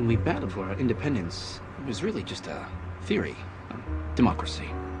 When we battled for our independence, it was really just a theory. Democracy.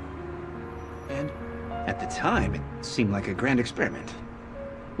 And at the time, it seemed like a grand experiment.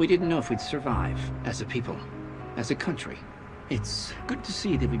 We didn't know if we'd survive as a people, as a country. It's good to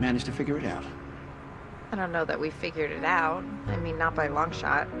see that we managed to figure it out. I don't know that we figured it out. I mean, not by a long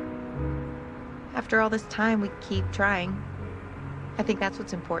shot. After all this time, we keep trying. I think that's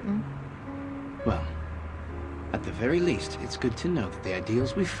what's important. Well, at the very least, it's good to know that the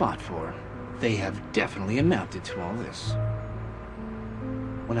ideals we fought for, they have definitely amounted to all this.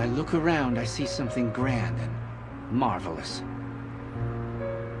 When I look around, I see something grand and marvelous.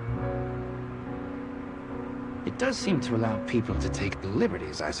 It does seem to allow people to take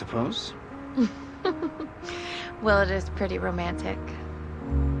liberties, I suppose. Well, it is pretty romantic.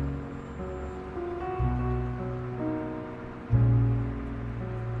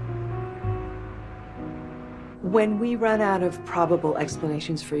 When we run out of probable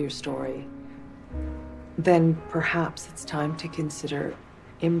explanations for your story, then perhaps it's time to consider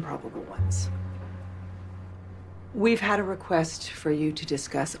improbable ones. We've had a request for you to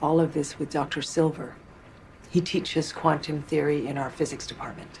discuss all of this with Dr. Silver. He teaches quantum theory in our physics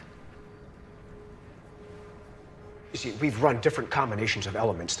department. You see, we've run different combinations of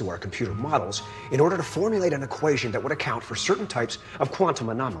elements through our computer models in order to formulate an equation that would account for certain types of quantum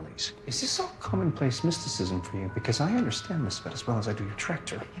anomalies. Is this all commonplace mysticism for you? Because I understand this about as well as I do your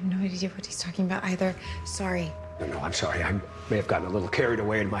tractor. I have no idea what he's talking about either. Sorry. No, I'm sorry. I may have gotten a little carried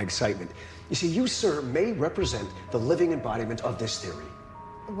away in my excitement. You see, you, sir, may represent the living embodiment of this theory.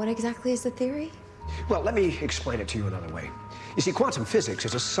 What exactly is the theory? Well, let me explain it to you another way. You see, quantum physics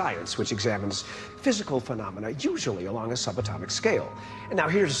is a science which examines physical phenomena, usually along a subatomic scale. And now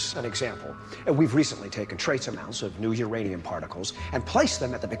here's an example. We've recently taken trace amounts of new uranium particles and placed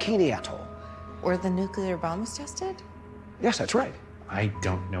them at the Bikini Atoll. Where the nuclear bomb was tested? Yes, that's right. I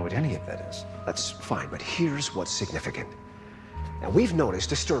don't know what any of that is. That's fine, but here's what's significant. Now, we've noticed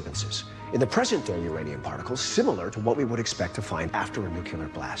disturbances in the present-day uranium particles similar to what we would expect to find after a nuclear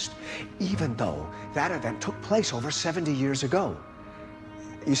blast, even though that event took place over 70 years ago.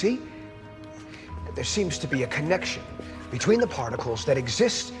 You see, there seems to be a connection between the particles that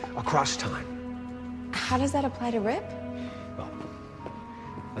exist across time. How does that apply to Rip? Well,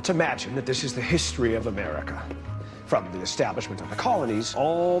 let's imagine that this is the history of America, from the establishment of the colonies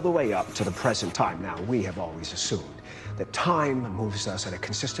all the way up to the present time. Now, we have always assumed that time moves us at a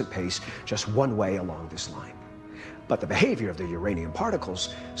consistent pace just one way along this line. But the behavior of the uranium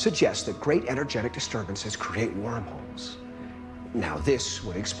particles suggests that great energetic disturbances create wormholes. Now, this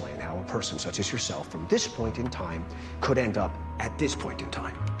would explain how a person such as yourself from this point in time could end up at this point in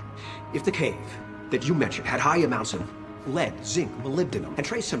time. If the cave that you mentioned had high amounts of lead, zinc, molybdenum, and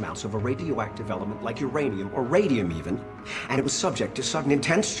trace amounts of a radioactive element like uranium or radium even, and it was subject to sudden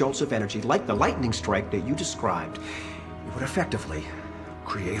intense jolts of energy like the lightning strike that you described, it would effectively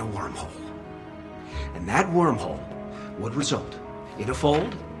create a wormhole. And that wormhole would result in a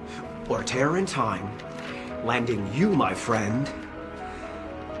fold or a tear in time, landing you, my friend,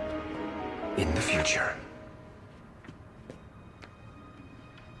 in the future.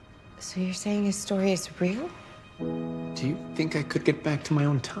 So you're saying his story is real? Do you think I could get back to my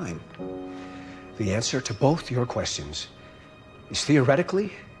own time? The answer to both your questions is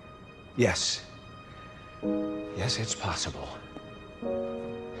theoretically, yes. Yes, it's possible.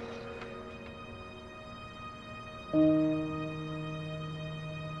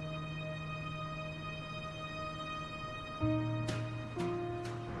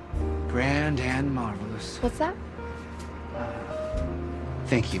 Grand and marvelous. What's that?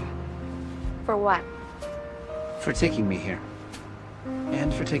 Thank you For what? for taking me here.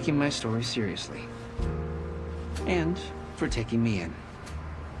 And for taking my story seriously. And for taking me in.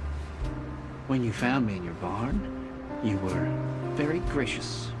 When you found me in your barn, you were very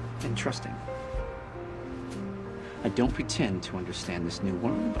gracious and trusting. I don't pretend to understand this new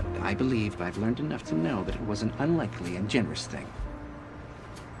world, but I believe I've learned enough to know that it was an unlikely and generous thing.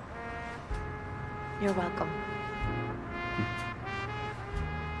 You're welcome.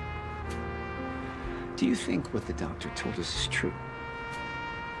 Do you think what the doctor told us is true?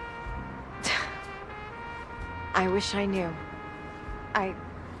 I wish I knew. I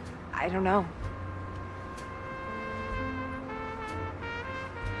don't know.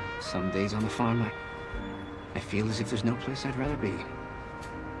 Some days on the farm, I feel as if there's no place I'd rather be.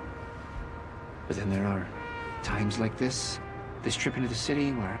 But then there are times like this trip into the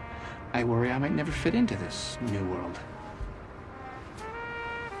city, where I worry I might never fit into this new world.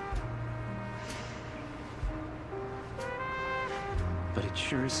 But it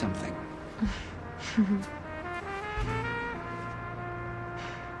sure is something.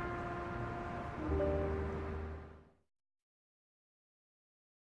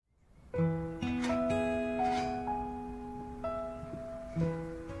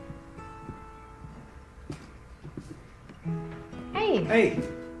 Hey.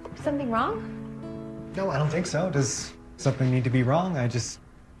 Something wrong? No, I don't think so. Does something need to be wrong? I just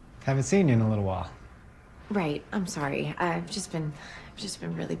haven't seen you in a little while. Right. I'm sorry. I've just been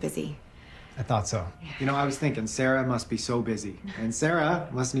really busy. I thought so. You know, I was thinking Sarah must be so busy, and Sarah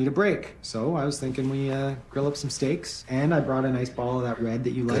must need a break. So I was thinking we grill up some steaks, and I brought a nice bottle of that red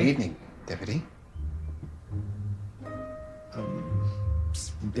that you like. Good evening, Deputy.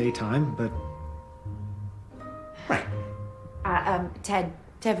 It's daytime, but right.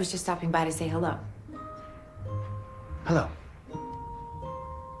 Ted was just stopping by to say hello. Hello.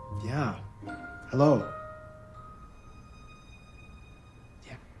 Yeah. Hello.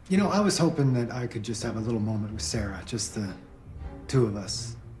 Yeah. You know, I was hoping that I could just have a little moment with Sarah, just the two of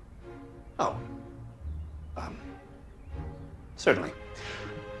us. Oh. Certainly.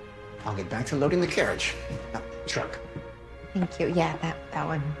 I'll get back to loading the carriage. Truck. Thank you. Yeah, that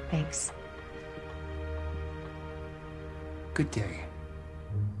one. Thanks. Good day.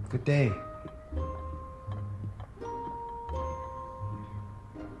 Good day.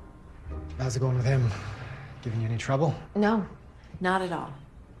 How's it going with him? Giving you any trouble? No, not at all.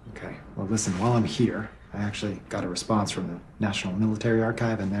 Okay. Well, listen, while I'm here, I actually got a response from the National Military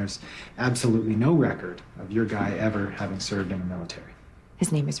Archive, and there's absolutely no record of your guy ever having served in the military.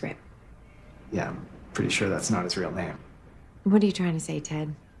 His name is Rip. Yeah, I'm pretty sure that's not his real name. What are you trying to say,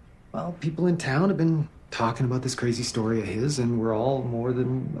 Ted? Well, people in town have been talking about this crazy story of his, and we're all more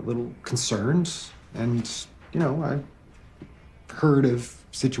than a little concerned. And, you know, I've heard of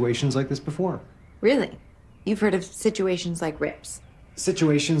situations like this before. Really? You've heard of situations like Rip's?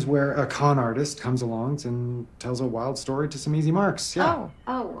 Situations where a con artist comes along and tells a wild story to some easy marks, yeah.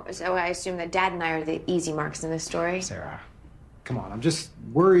 Oh, so I assume that Dad and I are the easy marks in this story? Sarah, come on, I'm just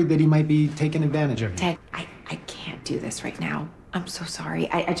worried that he might be taking advantage of you. Ted, I can't do this right now. I'm so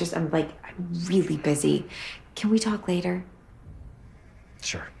sorry. I'm really busy. Can we talk later?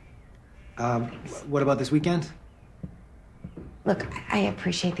 Sure. What about this weekend? Look, I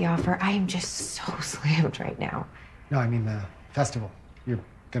appreciate the offer. I am just so slammed right now. No, I mean the festival. You're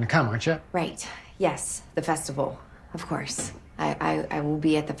gonna come, aren't you? Right. Yes, the festival. Of course. I will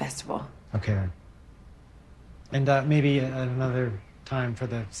be at the festival. Okay, then. And maybe another time for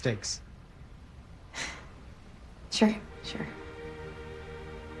the steaks. Sure.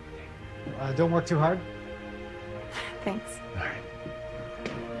 Don't work too hard. Thanks. All right.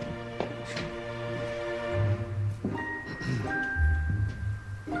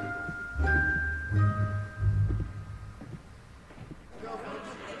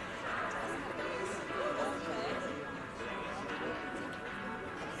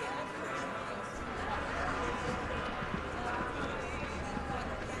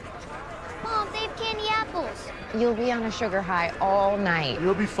 Mom, they have candy apples. You'll be on a sugar high all night.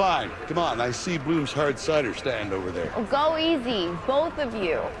 You'll be fine. Come on, I see Bloom's hard cider stand over there. Oh, go easy, both of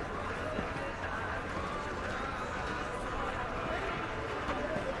you.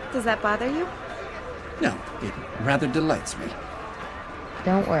 Does that bother you? No, it rather delights me.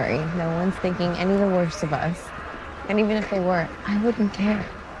 Don't worry, no one's thinking any the worse of us. And even if they were, I wouldn't care.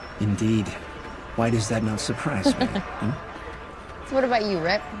 Indeed. Why does that not surprise me? So what about you,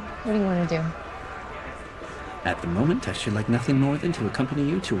 Rip? What do you want to do? At the moment, I should like nothing more than to accompany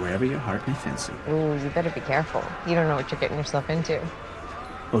you to wherever your heart may fancy. Ooh, you better be careful. You don't know what you're getting yourself into.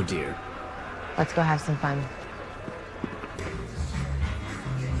 Oh, dear. Let's go have some fun.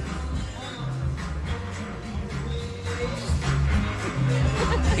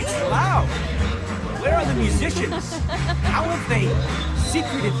 It's loud! Where are the musicians? How have they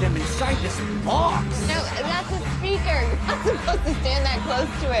secreted them inside this box? No, that's a speaker. You're not supposed to stand that close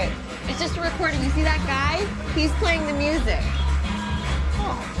to it. It's just a recording. You see that guy? He's playing the music.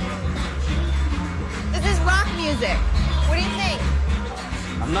 Oh. This is rock music. What do you think?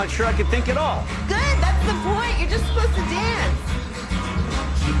 I'm not sure I could think at all. Good, that's the point. You're just supposed to dance.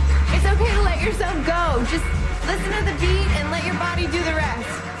 It's okay to let yourself go. Just listen to the beat and let your body do the rest.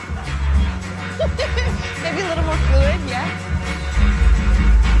 Maybe a little more fluid, yeah?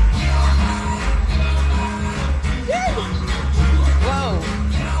 Good. Whoa.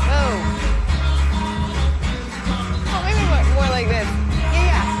 Oh, maybe more like this.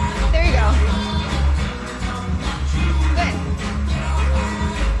 Yeah. There you go. Good.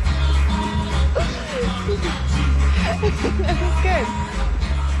 That was good.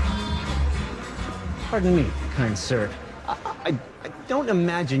 Pardon me, kind sir. I don't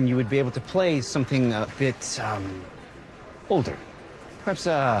imagine you would be able to play something a bit, older. Perhaps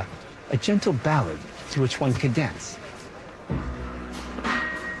a gentle ballad to which one could dance.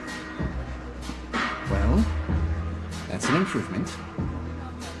 Well, that's an improvement.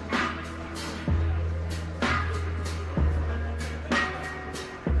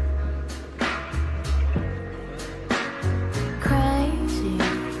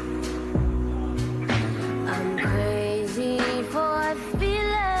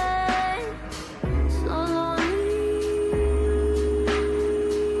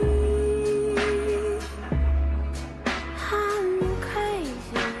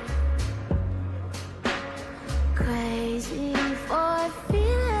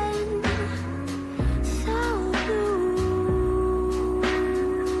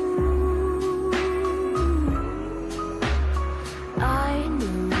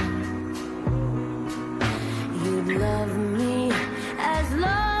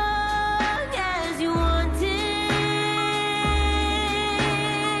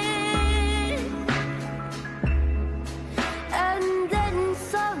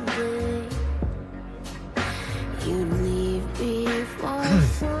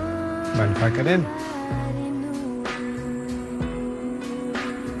 Mind if I cut in?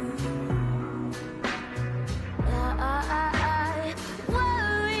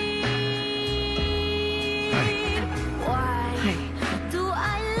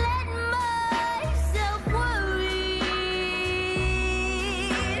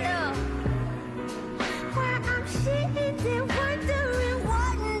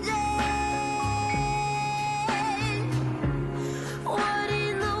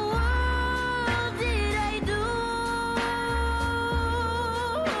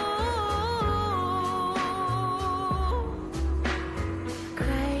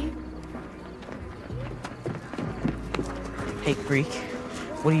 Hey, Greek.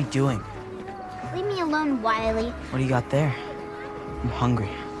 What are you doing? Leave me alone, Wiley. What do you got there? I'm hungry.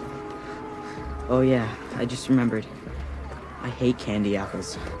 Oh, yeah. I just remembered. I hate candy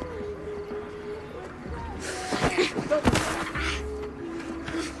apples.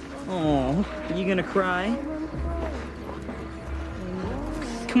 Oh, are you gonna cry?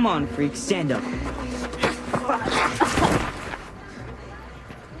 Come on, freak, stand up.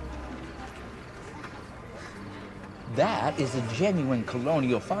 That is a genuine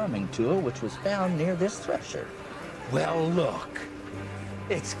colonial farming tool which was found near this thresher. Well, look.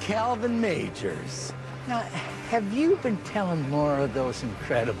 It's Calvin Majors. Now, have you been telling more of those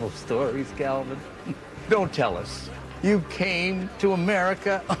incredible stories, Calvin? Don't tell us. You came to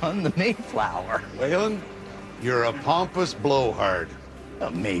America on the Mayflower. Waylon, you're a pompous blowhard.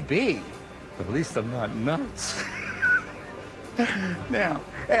 Maybe. At least I'm not nuts. Now,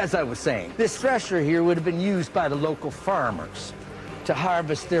 as I was saying, this thresher here would have been used by the local farmers to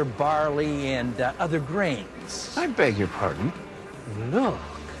harvest their barley and other grains. I beg your pardon? Look,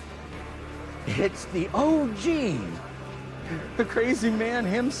 it's the OG, the crazy man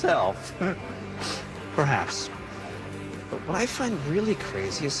himself. Perhaps. But what I find really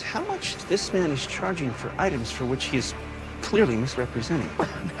crazy is how much this man is charging for items for which he is clearly misrepresenting.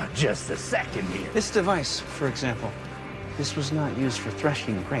 Now, just a second here. This device, for example, this was not used for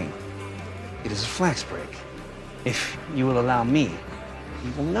threshing grain. It is a flax break. If you will allow me,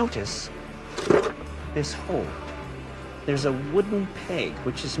 you will notice this hole. There's a wooden peg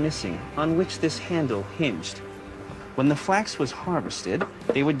which is missing, on which this handle hinged. When the flax was harvested,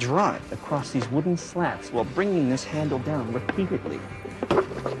 they would draw it across these wooden slats while bringing this handle down repeatedly.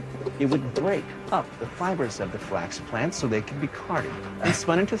 It would break up the fibers of the flax plant so they could be carded and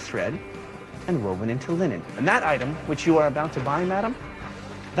spun into thread and woven into linen. And that item, which you are about to buy, madam,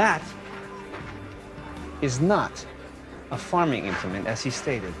 that is not a farming implement, as he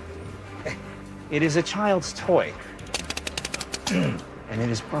stated. It is a child's toy, and it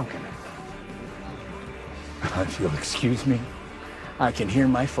is broken. If you'll excuse me, I can hear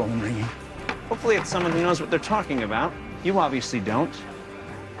my phone ringing. Hopefully it's someone who knows what they're talking about. You obviously don't.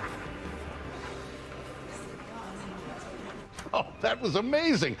 Oh, that was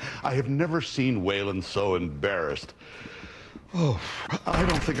amazing. I have never seen Waylon so embarrassed. Oh, I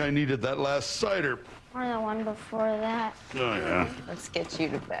don't think I needed that last cider. Or the one before that. Oh, yeah. Let's get you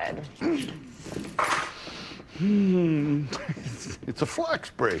to bed. It's a flax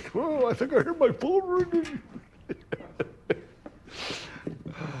break. Oh, I think I hear my phone ringing.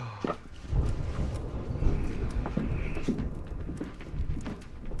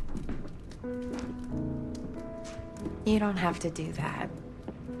 You don't have to do that.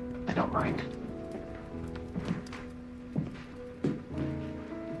 I don't mind.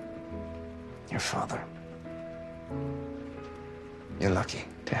 Your father. You're lucky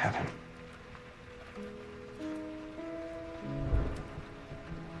to have him.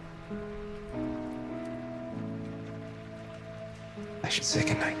 I should say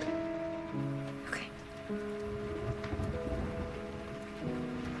goodnight. Okay.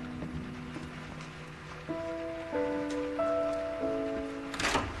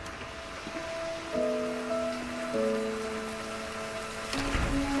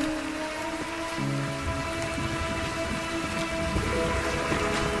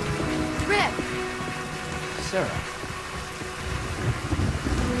 Rip! Sarah.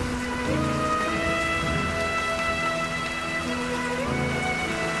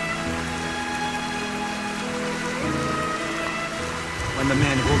 I'm a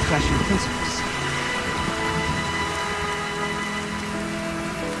man of old-fashioned principles.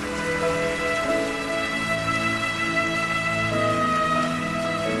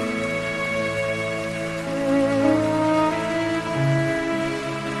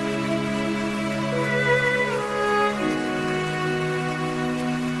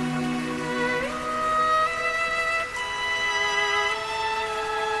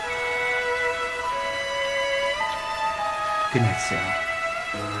 Good night, Sarah.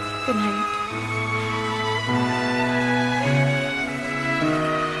 Good night.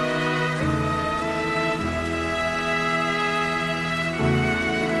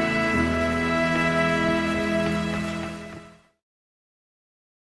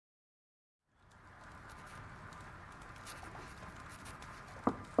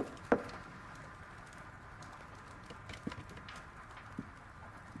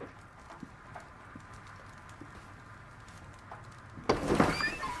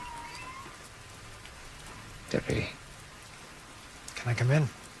 Deputy. Can I come in?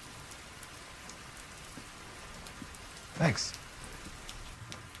 Thanks.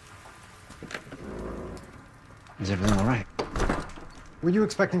 Is everything all right? Were you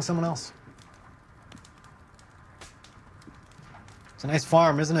expecting someone else? It's a nice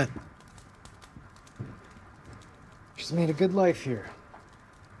farm, isn't it? She's made a good life here.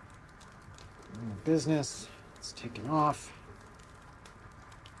 Business, it's taken off.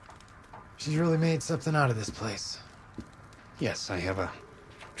 She's really made something out of this place. Yes, I have a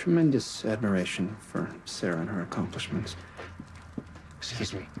tremendous admiration for Sarah and her accomplishments.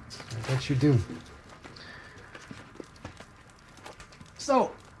 Excuse me. I bet you do.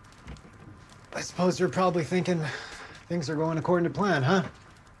 So, I suppose you're probably thinking things are going according to plan, huh?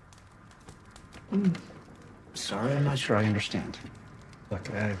 Sorry, I'm not sure I understand. Look,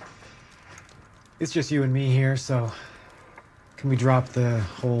 it's just you and me here, so can we drop the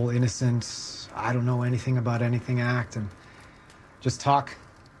whole innocent, I don't know anything about anything act and just talk?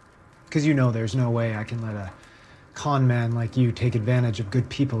 Because you know there's no way I can let a con man like you take advantage of good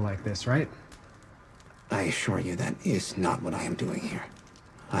people like this, right? I assure you that is not what I am doing here.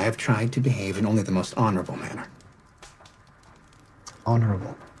 I have tried to behave in only the most honorable manner.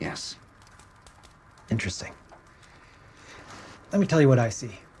 Honorable? Yes. Interesting. Let me tell you what I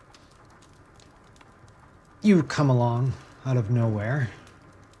see. You come along out of nowhere,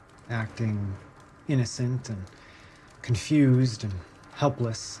 acting innocent and confused and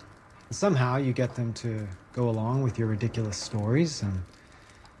helpless. And somehow you get them to go along with your ridiculous stories, and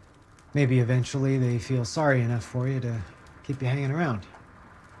maybe eventually they feel sorry enough for you to keep you hanging around.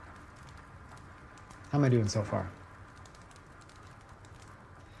 How am I doing so far?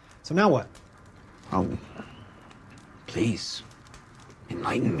 So now what? Oh, please,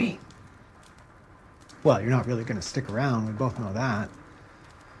 enlighten me. Well, you're not really going to stick around. We both know that.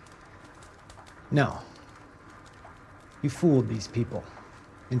 No. You fooled these people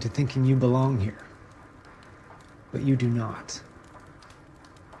into thinking you belong here. But you do not.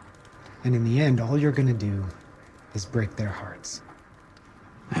 And in the end, all you're going to do is break their hearts.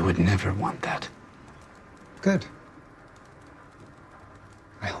 I would never want that. Good.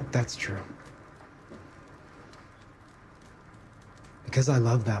 I hope that's true. Because I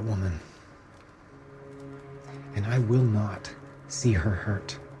love that woman. And I will not see her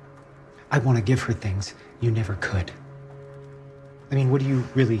hurt. I want to give her things you never could. I mean, what do you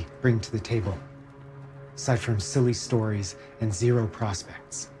really bring to the table? Aside from silly stories and zero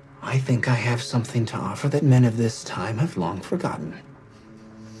prospects. I think I have something to offer that men of this time have long forgotten.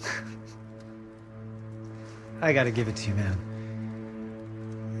 I gotta give it to you, man.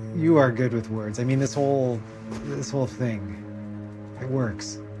 You are good with words. I mean, this whole thing, it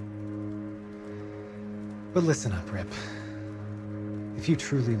works. But listen up, Rip. If you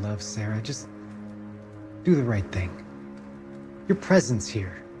truly love Sarah, just do the right thing. Your presence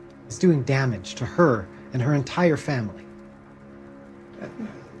here is doing damage to her and her entire family.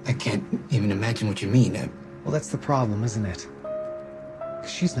 I can't even imagine what you mean. Well, that's the problem, isn't it? 'Cause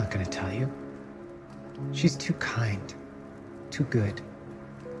she's not gonna tell you. She's too kind, too good.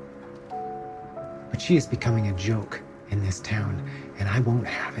 But she is becoming a joke in this town, and I won't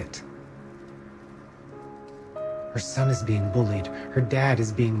have it. Her son is being bullied. Her dad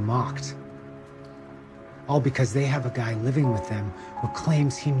is being mocked. All because they have a guy living with them who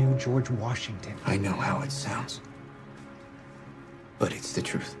claims he knew George Washington. I know how it sounds. But it's the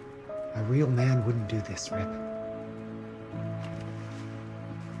truth. A real man wouldn't do this, Rip.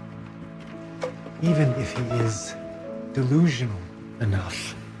 Even if he is delusional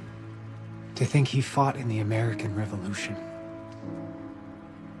enough to think he fought in the American Revolution.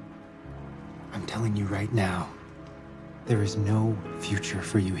 I'm telling you right now, there is no future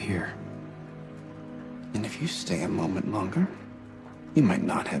for you here. And if you stay a moment longer, you might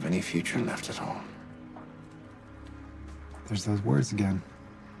not have any future left at all. There's those words again.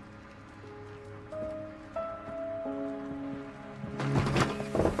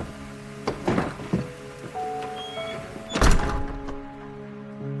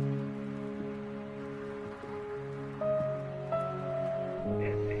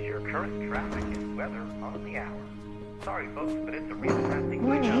 current traffic and weather on the hour. Sorry, folks, but it's a real drastic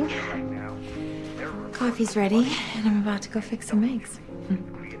Morning. out there right now. Coffee's ready, and I'm about to go fix some eggs.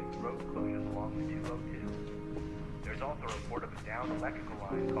 Created road closures along the 202. There's also a report of a downed electrical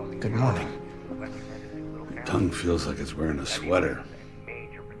line causing Good morning. electromagnetic little town. Tongue feels like it's wearing a sweater.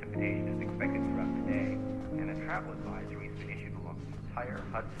 Major precipitation is expected throughout the day, and a travel advisory has been issued along the entire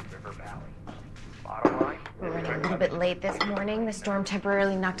Hudson River Valley. Bottom line, We're running a little bit late this morning. The storm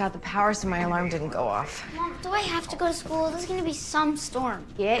temporarily knocked out the power, so my alarm didn't go off. Mom, do I have to go to school? There's gonna be some storm.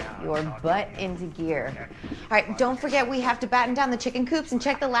 Get your butt into gear. All right, don't forget we have to batten down the chicken coops and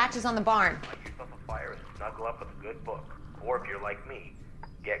check the latches on the barn. light yourself a fire and snuggle up with a good book. Or if you're like me,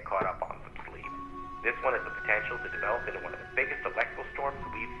 get caught up on some sleep. This one has the potential to develop into one of the biggest electrical storms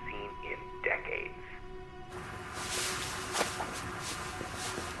we've seen in decades.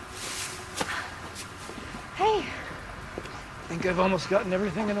 Hey. I think I've almost gotten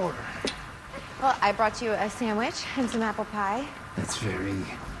everything in order. Well, I brought you a sandwich and some apple pie.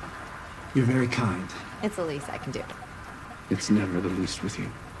 You're very kind. It's the least I can do. It's never the least with you.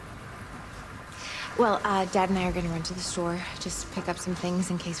 Well, Dad and I are gonna run to the store, just pick up some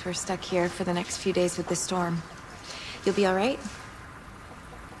things in case we're stuck here for the next few days with this storm. You'll be all right?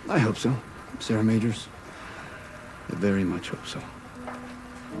 I hope so, Sarah Majors. I very much hope so.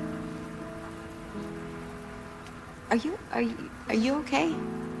 Are you okay?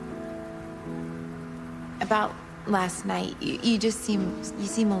 About last night, you seem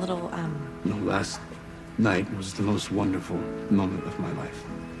a little, No, last night was the most wonderful moment of my life.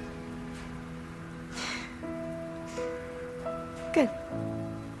 Good.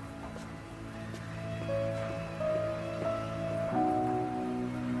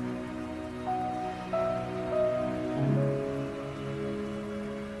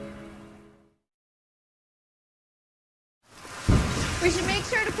 We should make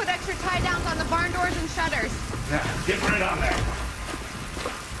sure to put extra tie downs on the barn doors and shutters. Yeah, get right on there.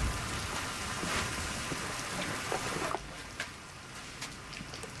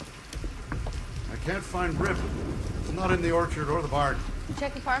 I can't find Rip. It's not in the orchard or the barn.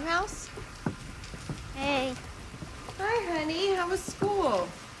 Check the farmhouse. Hey, Hi, honey. How was school?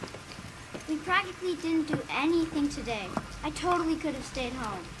 we practically didn't do anything today. I totally could have stayed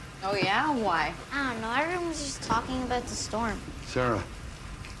home. Oh, yeah? Why? I don't know, everyone was just talking about the storm. Sarah.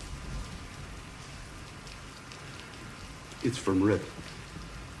 It's from Rip.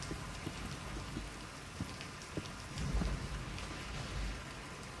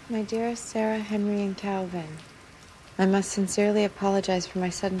 My dearest Sarah, Henry, and Calvin, I must sincerely apologize for my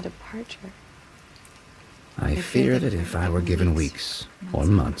sudden departure. I fear that if I were given weeks or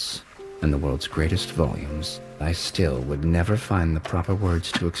months and the world's greatest volumes, I still would never find the proper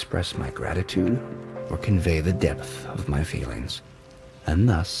words to express my gratitude or convey the depth of my feelings. And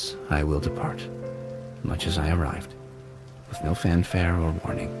thus I will depart, much as I arrived, with no fanfare or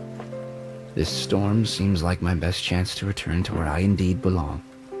warning. This storm seems like my best chance to return to where I indeed belong.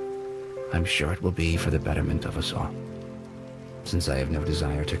 I'm sure it will be for the betterment of us all. Since I have no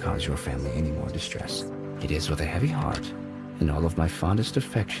desire to cause your family any more distress, it is with a heavy heart and all of my fondest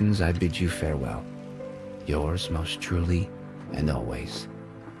affections I bid you farewell. Yours most truly and always,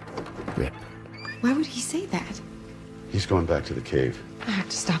 Rip. Why would he say that? He's going back to the cave. I have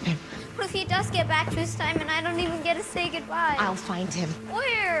to stop him. What if he does get back this time and I don't even get to say goodbye? I'll find him.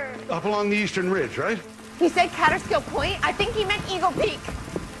 Where? Up along the eastern ridge, right? He said Catterskill Point. I think he meant Eagle Peak.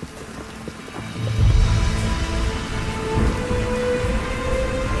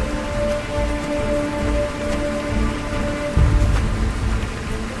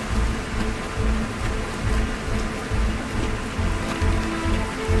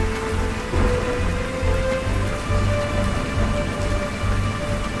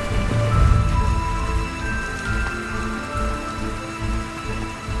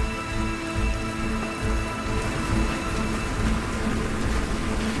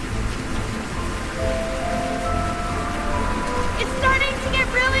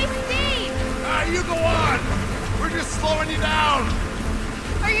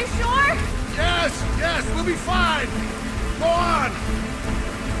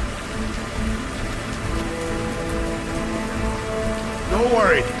 Don't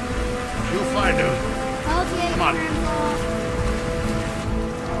worry. You'll find him. Okay, Come on. Grandpa.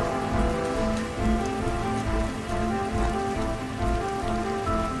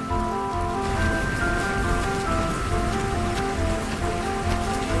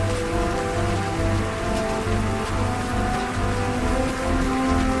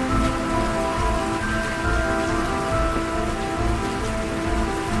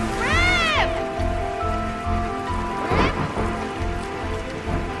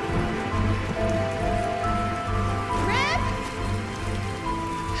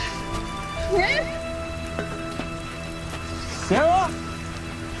 Sarah?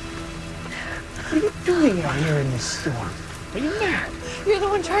 What are you doing out here in this storm? Are you mad? You're the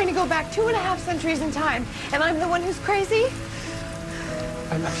one trying to go back 2.5 centuries in time, and I'm the one who's crazy?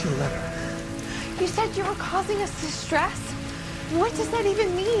 I left you a letter. You said you were causing us distress? What does that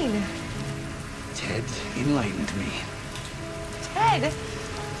even mean? Ted enlightened me. Ted?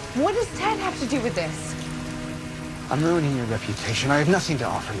 What does Ted have to do with this? I'm ruining your reputation. I have nothing to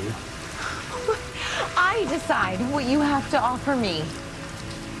offer you. I decide what you have to offer me.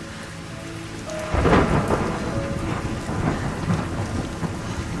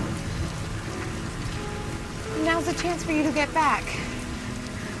 a chance for you to get back.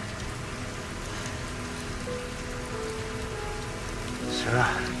 Sarah,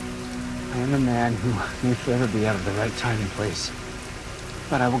 I am a man who may forever be out of the right time and place.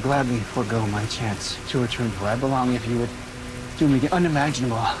 But I will gladly forego my chance to return where I belong if you would do me the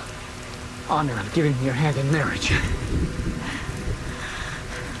unimaginable honor of giving me your hand in marriage.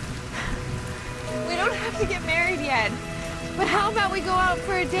 We don't have to get married yet. But how about we go out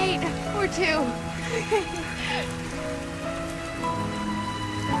for a date or two?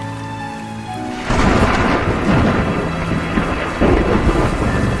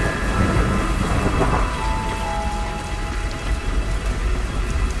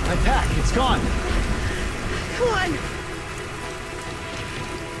 My pack, it's gone. Come on.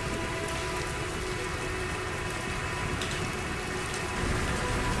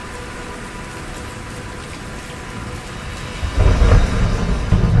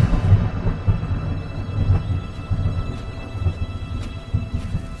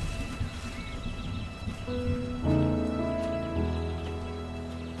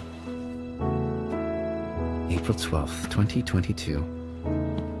 April 12th, 2022.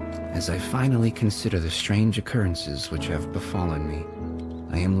 As I finally consider the strange occurrences which have befallen me,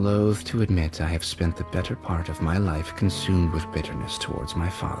 I am loath to admit I have spent the better part of my life consumed with bitterness towards my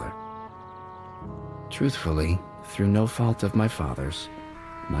father. Truthfully, through no fault of my father's,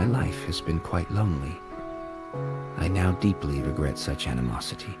 my life has been quite lonely. I now deeply regret such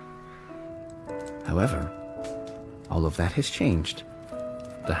animosity. However, all of that has changed.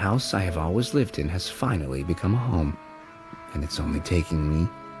 The house I have always lived in has finally become a home, and it's only taking me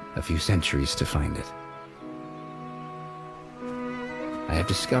a few centuries to find it. I have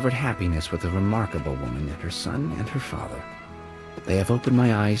discovered happiness with a remarkable woman and her son and her father. They have opened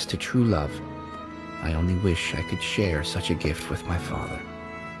my eyes to true love. I only wish I could share such a gift with my father.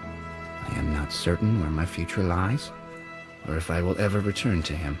 I am not certain where my future lies, or if I will ever return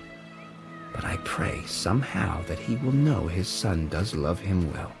to him. But I pray somehow that he will know his son does love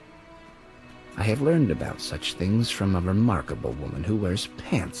him well. I have learned about such things from a remarkable woman who wears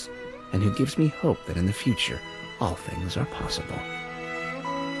pants and who gives me hope that in the future all things are possible.